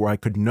place where I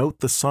could note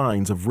the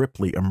signs of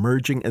Ripley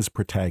emerging as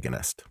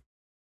protagonist.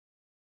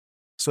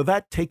 So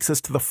that takes us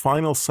to the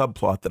final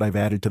subplot that I've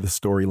added to the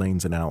Story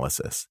Lanes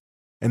analysis.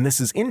 And this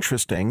is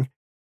interesting,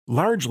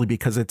 largely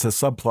because it's a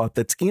subplot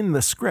that's in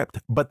the script,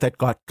 but that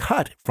got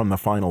cut from the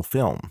final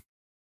film.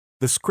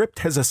 The script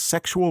has a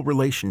sexual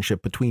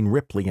relationship between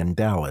Ripley and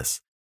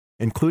Dallas,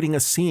 including a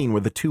scene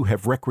where the two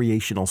have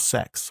recreational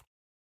sex.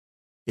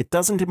 It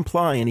doesn't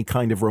imply any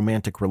kind of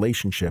romantic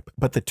relationship,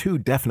 but the two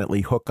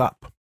definitely hook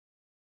up.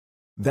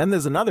 Then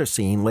there's another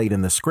scene late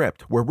in the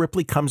script where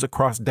Ripley comes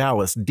across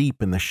Dallas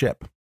deep in the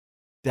ship.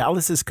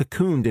 Dallas is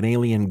cocooned in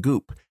alien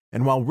goop,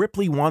 and while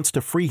Ripley wants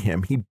to free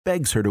him, he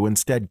begs her to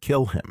instead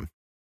kill him.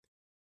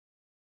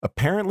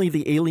 Apparently,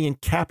 the alien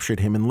captured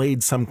him and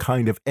laid some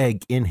kind of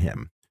egg in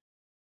him.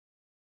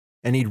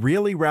 And he'd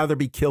really rather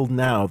be killed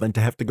now than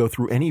to have to go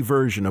through any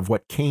version of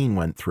what Kane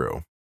went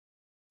through.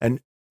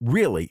 And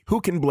really, who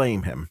can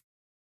blame him?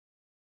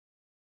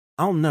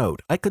 I'll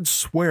note, I could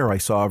swear I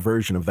saw a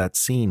version of that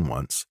scene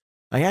once.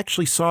 I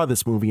actually saw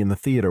this movie in the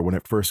theater when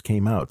it first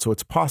came out, so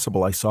it's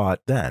possible I saw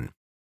it then.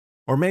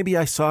 Or maybe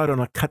I saw it on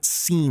a cut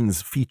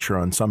scenes feature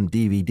on some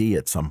DVD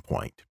at some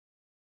point.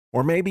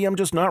 Or maybe I'm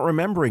just not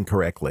remembering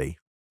correctly.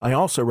 I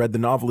also read the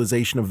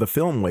novelization of the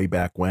film way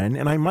back when,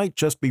 and I might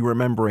just be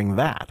remembering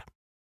that.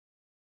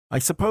 I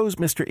suppose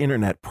Mr.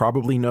 Internet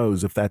probably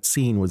knows if that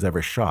scene was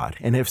ever shot,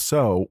 and if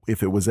so,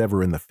 if it was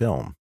ever in the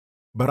film.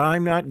 But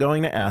I'm not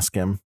going to ask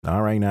him, not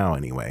right now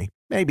anyway,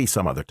 maybe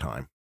some other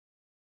time.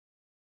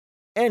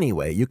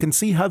 Anyway, you can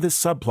see how this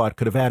subplot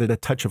could have added a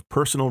touch of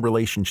personal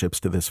relationships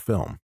to this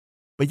film.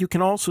 But you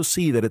can also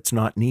see that it's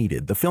not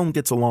needed. The film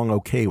gets along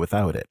okay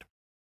without it.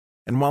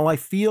 And while I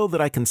feel that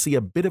I can see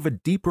a bit of a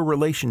deeper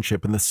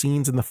relationship in the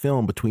scenes in the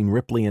film between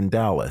Ripley and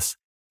Dallas,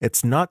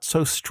 it's not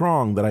so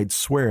strong that I'd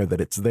swear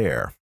that it's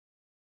there.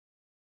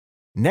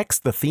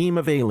 Next, the theme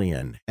of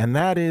Alien, and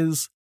that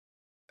is,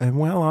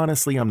 well,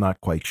 honestly, I'm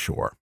not quite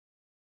sure.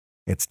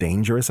 It's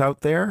dangerous out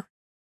there.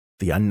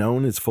 The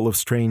unknown is full of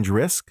strange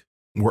risk.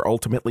 We're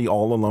ultimately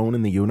all alone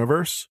in the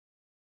universe.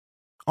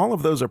 All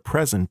of those are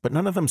present, but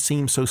none of them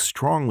seem so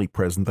strongly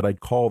present that I'd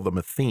call them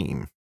a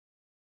theme.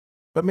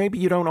 But maybe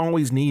you don't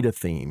always need a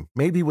theme.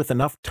 Maybe with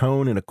enough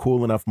tone and a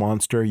cool enough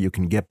monster, you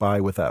can get by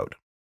without.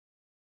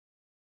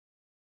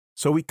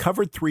 So we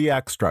covered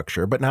 3-act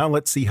structure, but now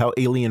let's see how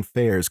Alien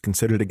fares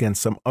considered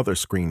against some other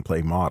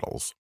screenplay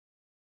models.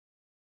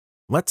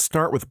 Let's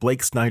start with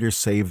Blake Snyder's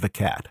Save the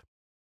Cat.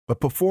 But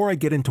before I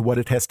get into what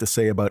it has to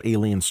say about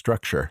Alien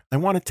structure, I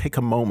want to take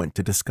a moment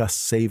to discuss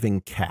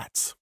saving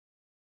cats.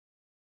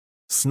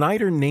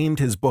 Snyder named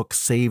his book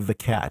Save the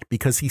Cat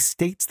because he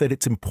states that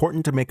it's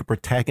important to make a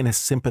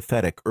protagonist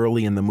sympathetic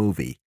early in the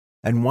movie,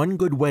 and one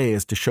good way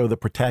is to show the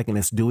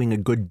protagonist doing a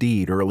good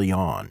deed early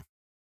on.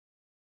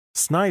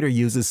 Snyder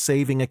uses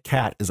saving a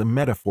cat as a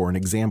metaphor and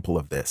example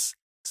of this.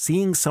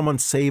 Seeing someone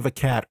save a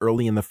cat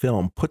early in the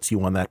film puts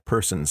you on that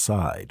person's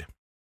side.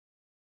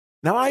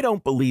 Now, I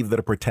don't believe that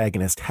a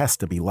protagonist has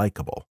to be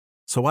likable.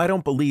 so I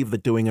don't believe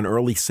that doing an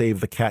early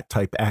save the cat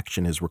type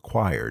action is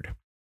required.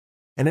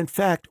 And in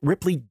fact,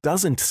 Ripley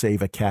doesn't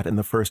save a cat in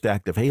the first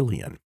act of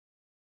Alien.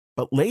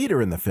 But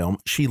later in the film,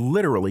 she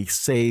literally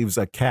saves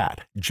a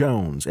cat,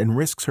 Jones, and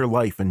risks her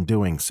life in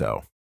doing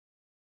so.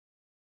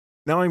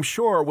 Now, I'm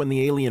sure when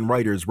the Alien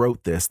writers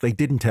wrote this, they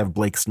didn't have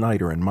Blake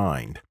Snyder in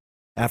mind.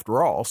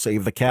 After all,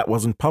 Save the Cat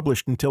wasn't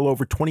published until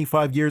over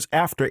 25 years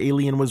after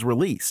Alien was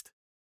released.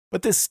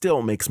 But this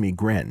still makes me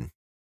grin.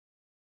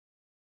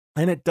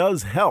 And it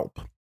does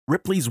help.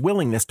 Ripley's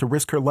willingness to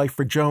risk her life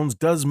for Jones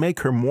does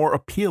make her more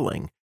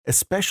appealing,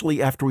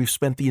 especially after we've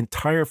spent the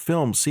entire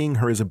film seeing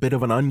her as a bit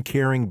of an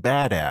uncaring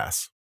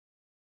badass.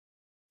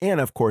 And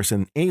of course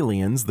in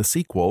Aliens, the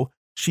sequel,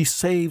 she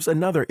saves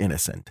another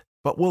innocent,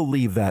 but we'll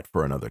leave that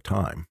for another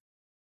time.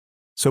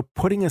 So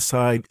putting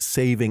aside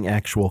saving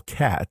actual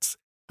cats,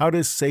 how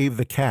does Save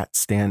the Cat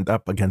stand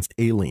up against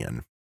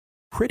Alien?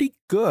 Pretty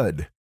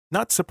good.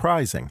 Not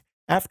surprising.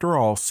 After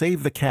all,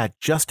 Save the Cat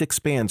just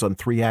expands on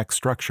 3-act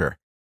structure,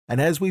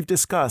 and as we've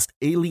discussed,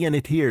 Alien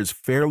adheres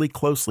fairly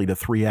closely to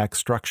 3-act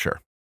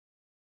structure.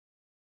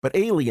 But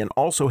Alien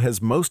also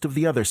has most of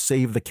the other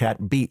Save the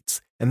Cat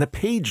beats, and the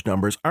page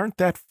numbers aren't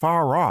that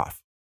far off.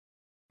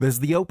 There's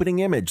the opening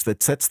image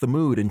that sets the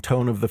mood and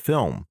tone of the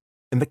film.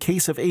 In the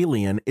case of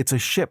Alien, it's a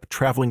ship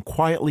traveling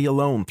quietly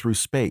alone through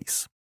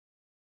space.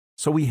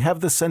 So we have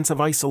the sense of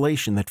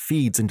isolation that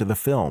feeds into the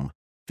film,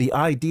 the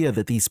idea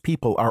that these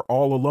people are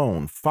all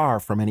alone,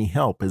 far from any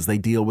help as they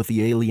deal with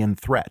the alien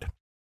threat.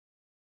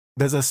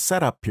 There's a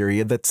setup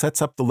period that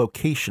sets up the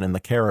location and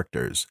the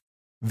characters.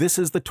 This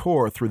is the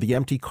tour through the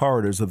empty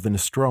corridors of the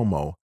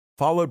Nostromo,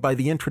 followed by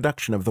the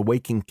introduction of the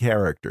waking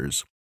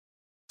characters.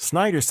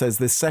 Snyder says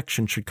this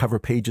section should cover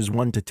pages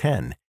 1 to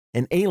 10,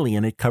 in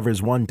Alien it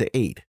covers 1 to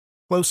 8.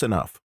 Close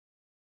enough.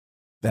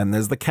 Then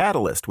there's the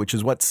catalyst, which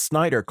is what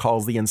Snyder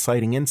calls the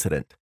inciting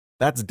incident.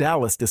 That's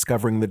Dallas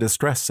discovering the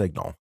distress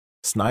signal.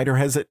 Snyder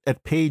has it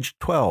at page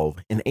 12,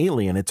 in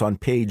Alien it's on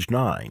page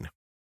 9.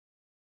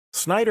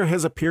 Snyder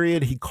has a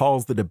period he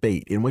calls the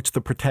debate, in which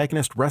the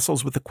protagonist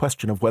wrestles with the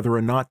question of whether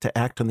or not to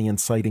act on the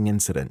inciting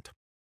incident.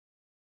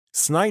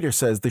 Snyder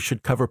says this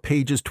should cover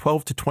pages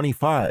 12 to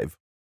 25.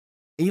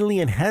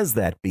 Alien has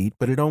that beat,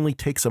 but it only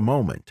takes a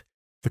moment.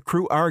 The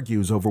crew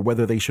argues over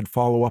whether they should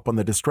follow up on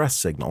the distress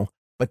signal,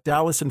 but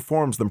Dallas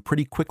informs them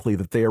pretty quickly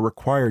that they are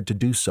required to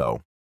do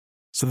so.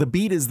 So the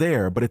beat is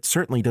there, but it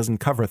certainly doesn't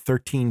cover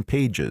 13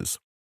 pages.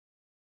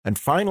 And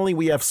finally,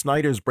 we have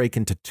Snyder's break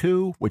into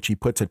 2, which he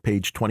puts at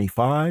page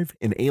 25.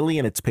 In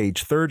Alien, it's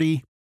page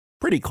 30.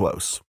 Pretty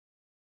close.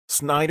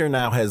 Snyder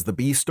now has the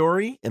B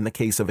story. In the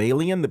case of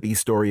Alien, the B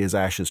story is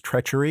Ash's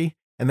treachery,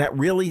 and that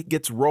really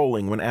gets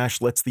rolling when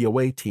Ash lets the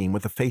away team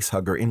with a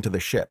facehugger into the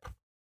ship.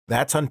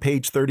 That's on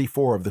page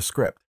 34 of the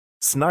script.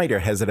 Snyder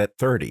has it at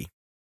 30.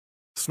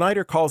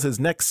 Snyder calls his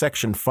next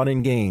section fun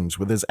and games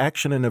with his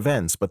action and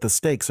events, but the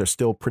stakes are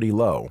still pretty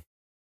low.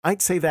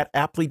 I'd say that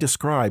aptly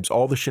describes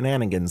all the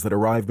shenanigans that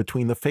arrive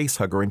between the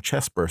facehugger and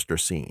chestburster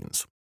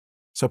scenes.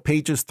 So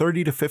pages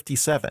 30 to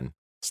 57,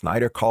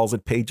 Snyder calls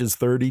it pages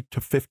 30 to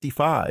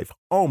 55,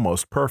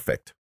 almost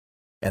perfect.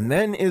 And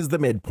then is the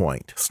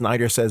midpoint.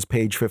 Snyder says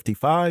page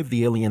 55,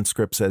 the Alien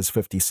script says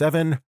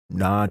 57,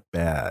 not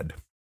bad.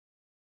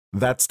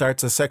 That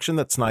starts a section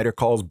that Snyder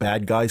calls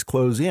Bad Guys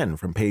Close In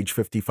from page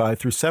 55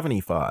 through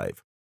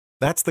 75.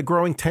 That's the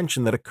growing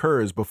tension that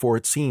occurs before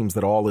it seems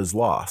that all is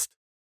lost.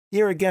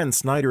 Here again,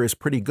 Snyder is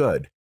pretty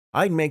good.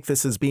 I'd make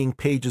this as being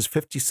pages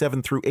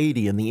 57 through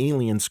 80 in the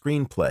Alien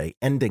screenplay,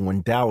 ending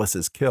when Dallas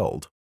is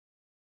killed.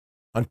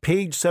 On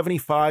page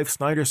 75,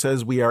 Snyder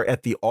says we are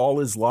at the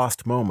all is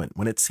lost moment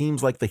when it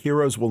seems like the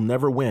heroes will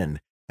never win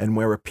and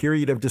where a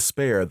period of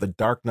despair, the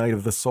dark night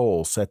of the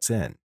soul, sets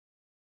in.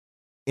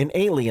 In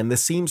Alien,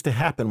 this seems to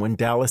happen when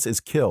Dallas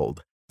is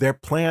killed. Their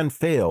plan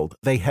failed,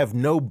 they have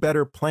no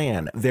better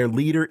plan, their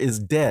leader is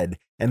dead,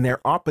 and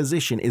their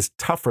opposition is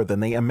tougher than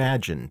they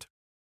imagined.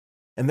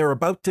 And they're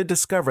about to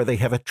discover they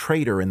have a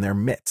traitor in their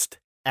midst.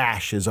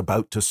 Ash is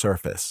about to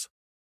surface.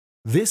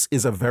 This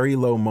is a very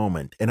low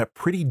moment and a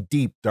pretty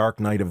deep dark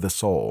night of the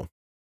soul.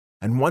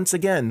 And once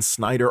again,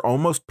 Snyder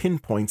almost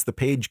pinpoints the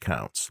page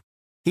counts.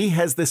 He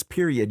has this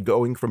period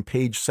going from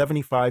page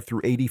 75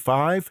 through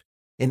 85.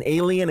 In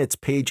Alien, it's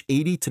page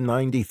 80 to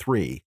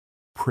 93.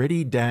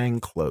 Pretty dang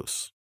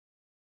close.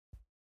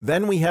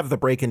 Then we have the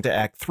break into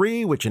Act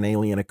 3, which in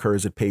Alien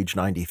occurs at page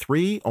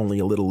 93, only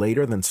a little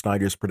later than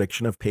Snyder's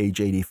prediction of page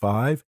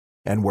 85,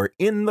 and we're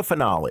in the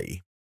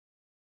finale.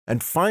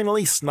 And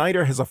finally,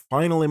 Snyder has a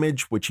final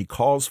image which he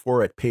calls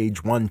for at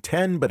page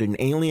 110, but in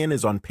Alien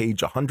is on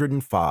page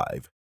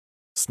 105.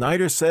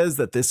 Snyder says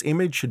that this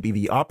image should be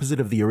the opposite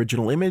of the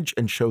original image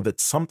and show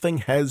that something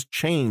has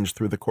changed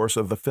through the course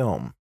of the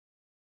film.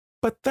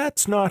 But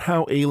that's not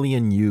how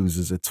Alien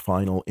uses its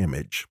final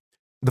image.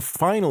 The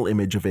final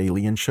image of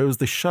Alien shows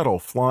the shuttle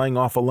flying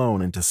off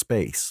alone into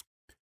space.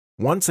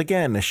 Once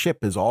again, the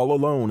ship is all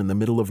alone in the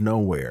middle of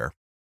nowhere.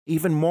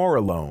 Even more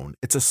alone,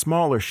 it's a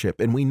smaller ship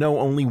and we know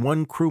only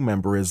one crew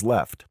member is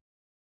left.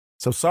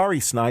 So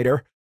sorry,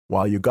 Snyder,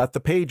 while you got the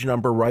page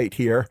number right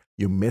here,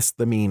 you missed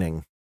the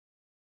meaning.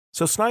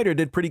 So Snyder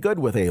did pretty good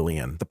with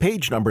Alien. The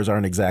page numbers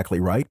aren't exactly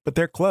right, but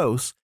they're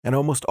close, and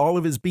almost all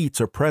of his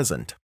beats are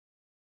present.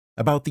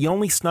 About the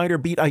only Snyder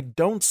beat I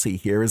don't see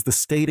here is the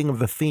stating of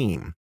the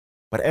theme.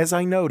 But as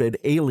I noted,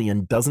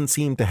 Alien doesn't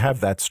seem to have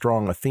that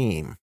strong a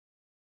theme.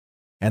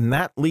 And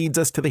that leads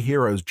us to the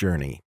hero's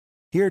journey.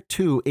 Here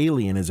too,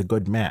 Alien is a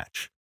good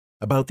match.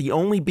 About the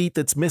only beat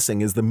that's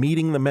missing is the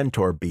meeting the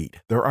mentor beat.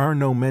 There are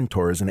no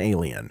mentors in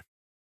Alien.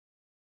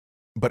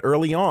 But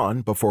early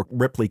on, before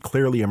Ripley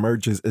clearly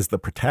emerges as the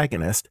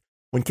protagonist,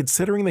 when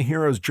considering the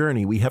hero's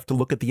journey, we have to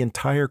look at the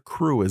entire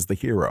crew as the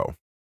hero.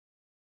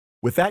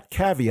 With that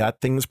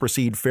caveat, things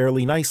proceed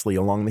fairly nicely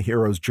along the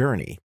hero's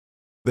journey.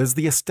 There's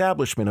the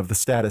establishment of the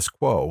status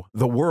quo,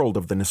 the world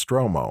of the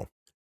Nostromo,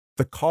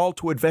 the call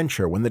to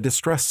adventure when the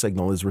distress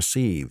signal is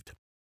received,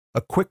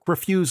 a quick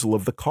refusal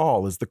of the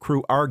call as the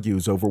crew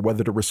argues over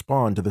whether to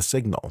respond to the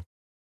signal,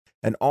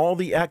 and all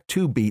the Act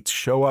 2 beats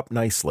show up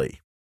nicely.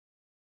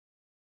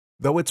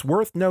 Though it's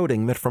worth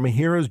noting that from a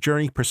hero's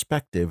journey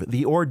perspective,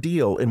 the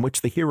ordeal in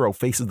which the hero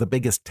faces the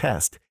biggest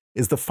test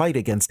is the fight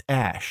against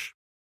Ash.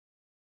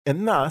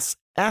 And thus,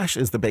 Ash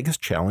is the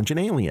biggest challenge in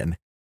Alien,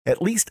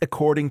 at least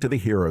according to the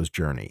hero's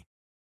journey.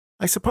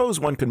 I suppose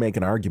one could make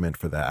an argument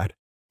for that,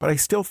 but I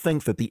still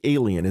think that the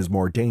alien is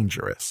more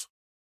dangerous.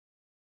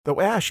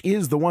 Though Ash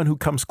is the one who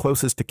comes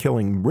closest to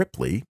killing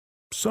Ripley,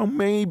 so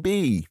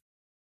maybe.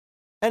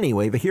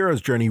 Anyway, the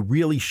hero's journey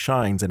really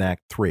shines in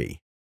Act 3.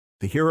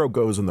 The hero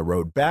goes on the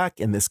road back,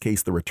 in this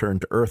case the return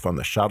to Earth on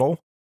the shuttle,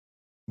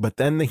 but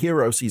then the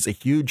hero sees a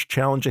huge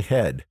challenge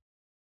ahead.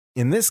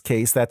 In this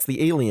case, that's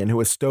the alien who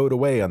is stowed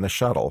away on the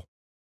shuttle.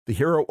 The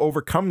hero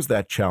overcomes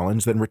that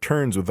challenge, then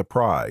returns with the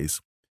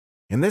prize.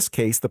 In this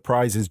case, the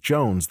prize is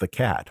Jones the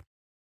cat.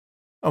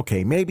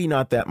 Okay, maybe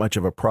not that much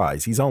of a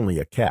prize, he's only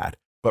a cat,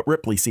 but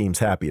Ripley seems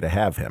happy to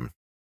have him.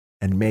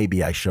 And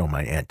maybe I show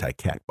my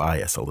anti-cat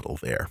bias a little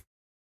there.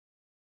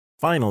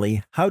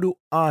 Finally, how do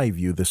I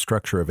view the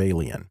structure of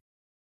Alien?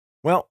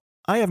 Well,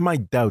 I have my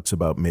doubts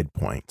about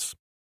midpoints.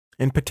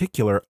 In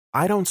particular,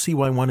 I don't see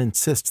why one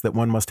insists that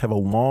one must have a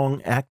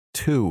long Act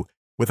 2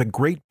 with a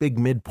great big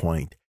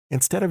midpoint,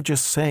 instead of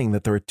just saying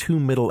that there are 2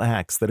 middle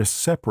acts that are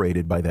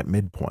separated by that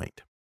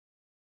midpoint.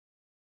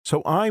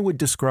 So I would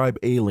describe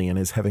Alien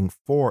as having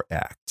 4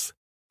 acts.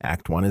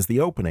 Act 1 is the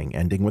opening,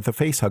 ending with the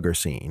facehugger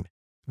scene.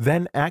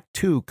 Then Act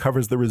 2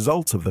 covers the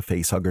results of the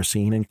facehugger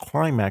scene and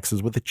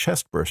climaxes with the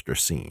chestburster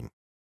scene.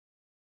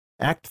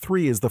 Act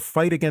 3 is the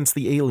fight against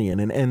the alien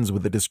and ends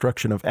with the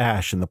destruction of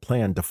Ash and the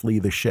plan to flee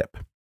the ship.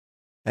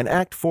 And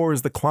Act 4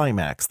 is the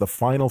climax, the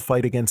final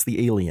fight against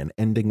the alien,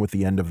 ending with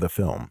the end of the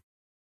film.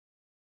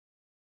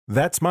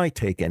 That's my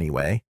take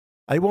anyway.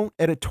 I won't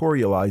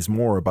editorialize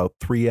more about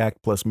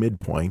 3-act plus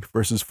midpoint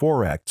versus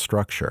 4-act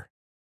structure.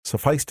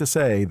 Suffice to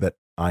say that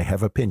I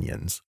have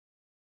opinions.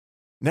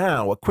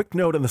 Now, a quick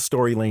note on the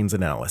story lanes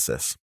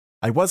analysis.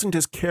 I wasn't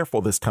as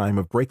careful this time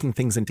of breaking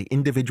things into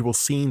individual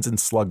scenes and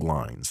slug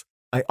lines.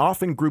 I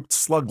often grouped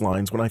slug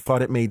lines when I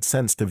thought it made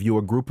sense to view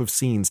a group of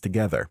scenes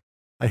together.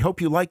 I hope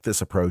you like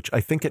this approach.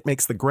 I think it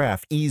makes the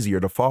graph easier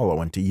to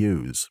follow and to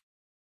use.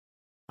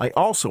 I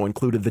also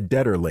included the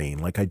deader lane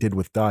like I did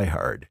with Die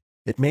Hard.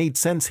 It made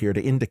sense here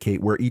to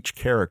indicate where each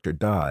character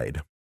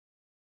died.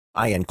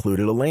 I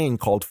included a lane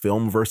called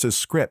Film versus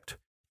Script.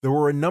 There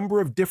were a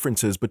number of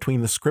differences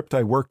between the script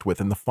I worked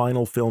with and the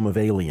final film of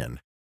Alien.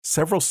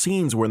 Several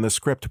scenes were in the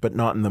script but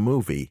not in the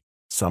movie.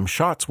 Some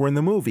shots were in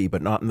the movie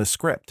but not in the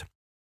script.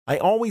 I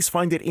always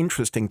find it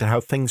interesting to how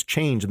things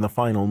change in the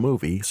final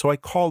movie, so I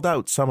called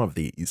out some of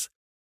these.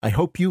 I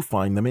hope you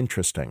find them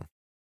interesting.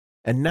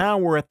 And now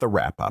we're at the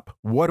wrap-up.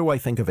 What do I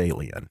think of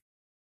Alien?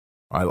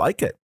 I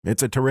like it.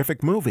 It's a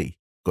terrific movie.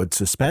 Good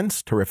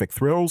suspense, terrific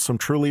thrills, some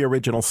truly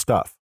original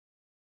stuff.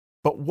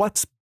 But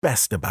what's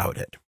best about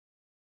it?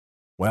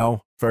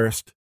 Well,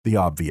 first, the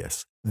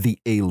obvious. The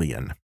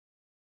alien.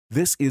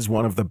 This is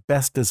one of the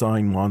best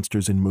designed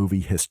monsters in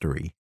movie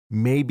history.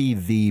 Maybe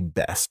the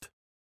best.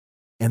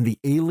 And the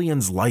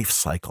alien's life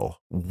cycle,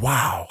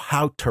 wow,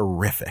 how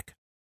terrific.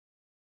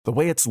 The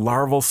way its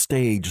larval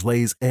stage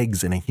lays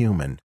eggs in a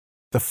human,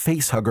 the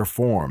facehugger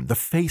form, the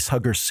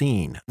facehugger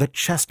scene, the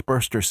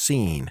chestburster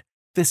scene,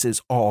 this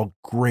is all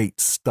great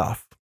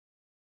stuff.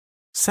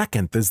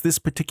 Second, there's this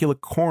particular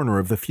corner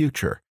of the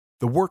future,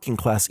 the working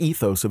class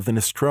ethos of the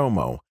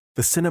Nostromo,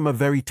 the cinema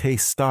verite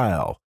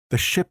style, the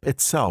ship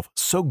itself,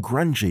 so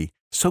grungy,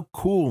 so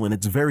cool in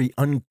its very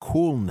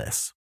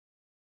uncoolness.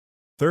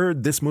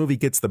 Third, this movie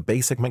gets the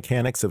basic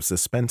mechanics of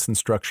suspense and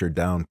structure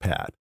down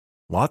pat.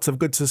 Lots of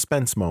good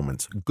suspense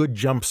moments, good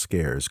jump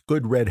scares,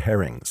 good red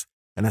herrings,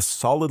 and a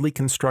solidly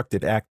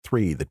constructed Act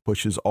 3 that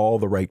pushes all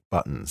the right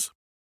buttons.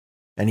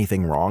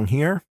 Anything wrong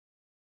here?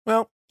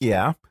 Well,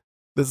 yeah.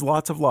 There's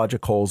lots of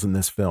logic holes in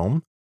this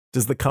film.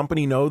 Does the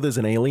company know there's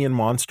an alien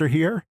monster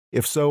here?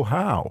 If so,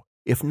 how?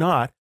 If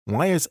not,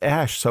 why is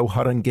Ash so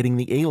hot on getting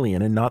the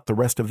alien and not the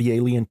rest of the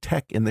alien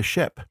tech in the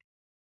ship?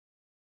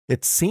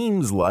 It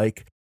seems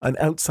like an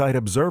outside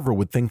observer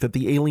would think that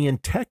the alien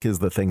tech is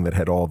the thing that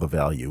had all the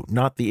value,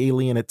 not the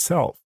alien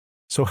itself.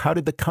 So how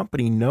did the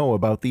company know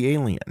about the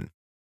alien?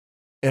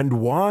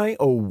 And why,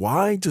 oh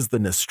why, does the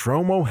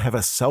Nostromo have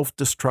a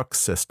self-destruct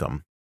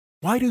system?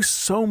 Why do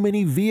so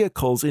many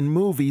vehicles in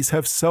movies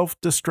have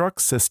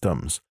self-destruct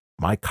systems?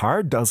 My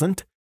car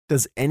doesn't.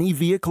 Does any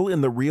vehicle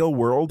in the real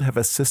world have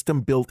a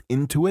system built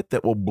into it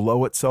that will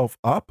blow itself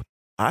up?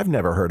 I've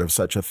never heard of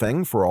such a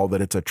thing, for all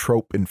that it's a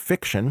trope in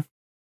fiction.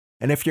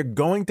 And if you're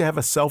going to have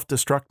a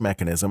self-destruct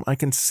mechanism, I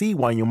can see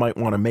why you might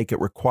want to make it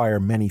require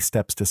many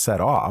steps to set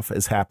off,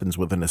 as happens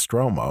with a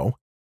Nostromo.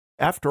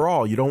 After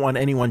all, you don't want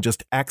anyone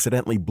just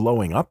accidentally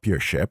blowing up your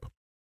ship.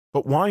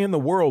 But why in the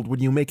world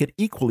would you make it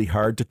equally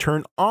hard to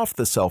turn off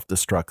the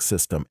self-destruct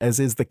system, as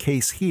is the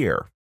case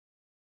here?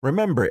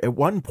 Remember, at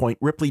one point,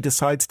 Ripley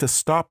decides to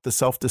stop the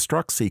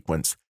self-destruct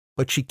sequence,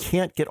 but she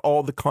can't get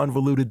all the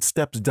convoluted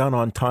steps done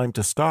on time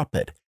to stop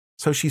it,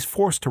 so she's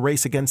forced to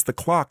race against the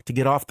clock to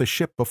get off the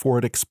ship before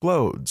it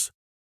explodes.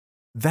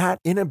 That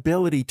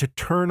inability to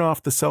turn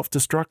off the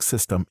self-destruct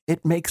system,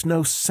 it makes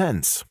no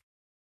sense.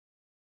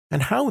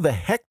 And how the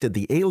heck did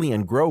the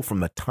alien grow from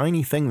the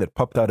tiny thing that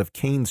popped out of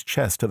Kane's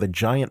chest to the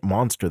giant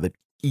monster that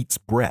eats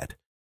Brett?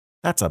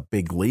 That's a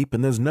big leap,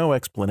 and there's no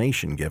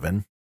explanation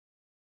given.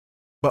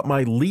 But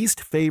my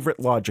least favorite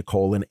logic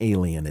hole in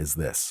Alien is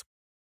this.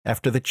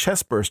 After the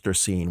chestburster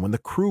scene, when the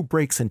crew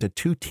breaks into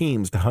 2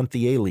 teams to hunt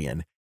the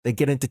alien, they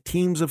get into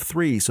teams of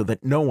 3 so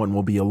that no one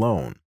will be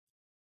alone.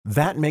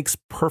 That makes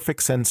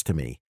perfect sense to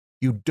me.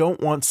 You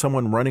don't want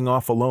someone running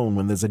off alone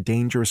when there's a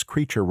dangerous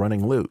creature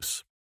running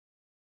loose.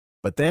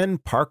 But then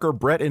Parker,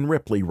 Brett, and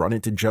Ripley run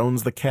into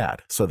Jones the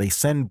cat, so they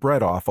send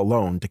Brett off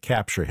alone to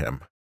capture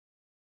him.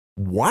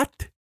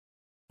 What?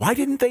 Why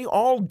didn't they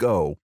all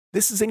go?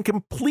 This is in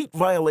complete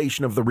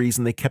violation of the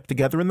reason they kept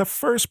together in the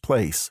first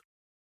place.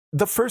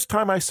 The first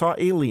time I saw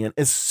Alien,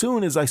 as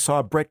soon as I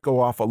saw Brett go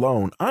off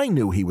alone, I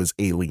knew he was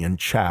Alien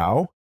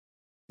Chow.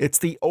 It's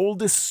the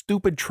oldest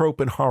stupid trope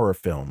in horror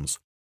films.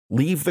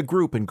 Leave the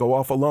group and go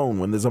off alone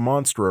when there's a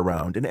monster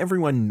around, and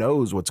everyone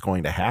knows what's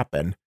going to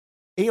happen.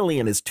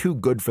 Alien is too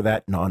good for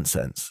that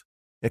nonsense.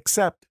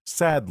 Except,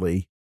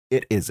 sadly,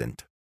 it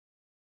isn't.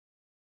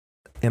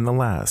 And the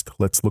last,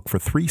 let's look for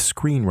 3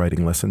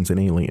 screenwriting lessons in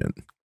Alien.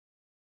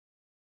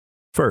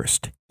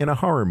 First, in a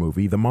horror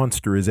movie, the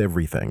monster is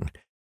everything.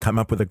 Come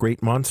up with a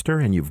great monster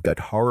and you've got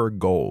horror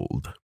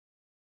gold.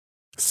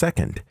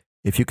 Second,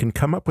 if you can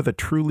come up with a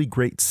truly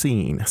great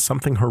scene,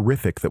 something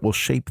horrific that will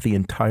shape the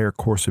entire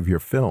course of your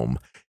film,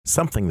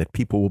 something that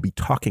people will be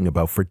talking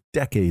about for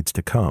decades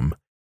to come,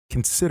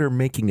 consider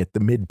making it the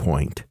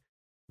midpoint.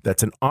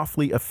 That's an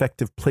awfully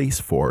effective place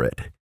for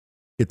it.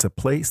 It's a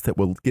place that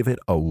will give it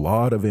a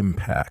lot of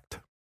impact.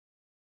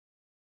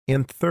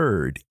 And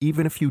third,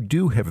 even if you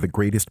do have the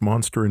greatest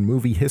monster in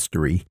movie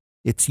history,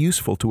 it's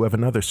useful to have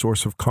another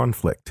source of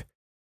conflict.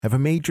 Have a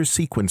major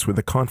sequence where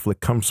the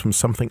conflict comes from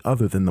something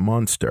other than the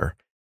monster.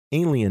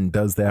 Alien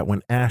does that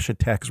when Ash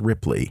attacks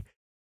Ripley,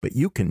 but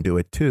you can do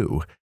it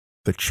too.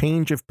 The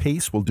change of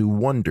pace will do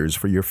wonders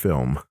for your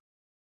film.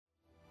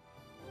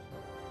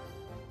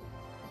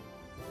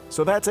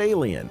 So that's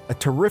Alien, a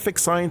terrific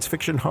science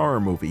fiction horror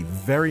movie,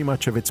 very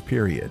much of its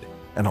period,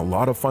 and a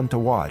lot of fun to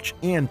watch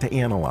and to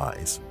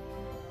analyze.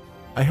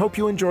 I hope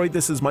you enjoyed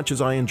this as much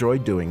as I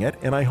enjoyed doing it,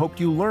 and I hope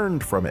you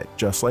learned from it,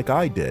 just like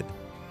I did.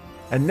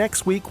 And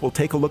next week, we'll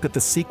take a look at the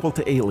sequel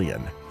to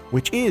Alien,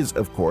 which is,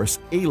 of course,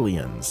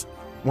 Aliens,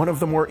 one of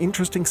the more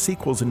interesting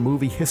sequels in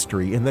movie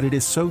history in that it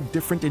is so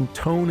different in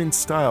tone and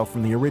style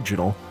from the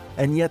original,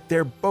 and yet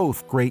they're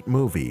both great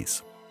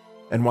movies.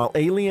 And while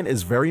Alien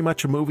is very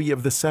much a movie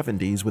of the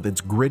 70s with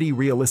its gritty,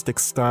 realistic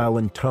style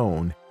and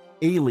tone,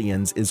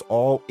 Aliens is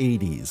all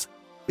 80s.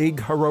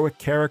 Big heroic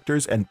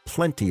characters and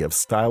plenty of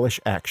stylish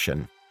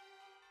action.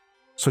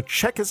 So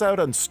check us out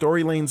on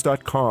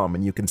StoryLanes.com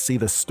and you can see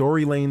the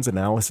Story Lanes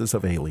analysis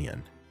of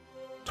Alien.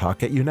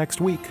 Talk at you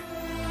next week.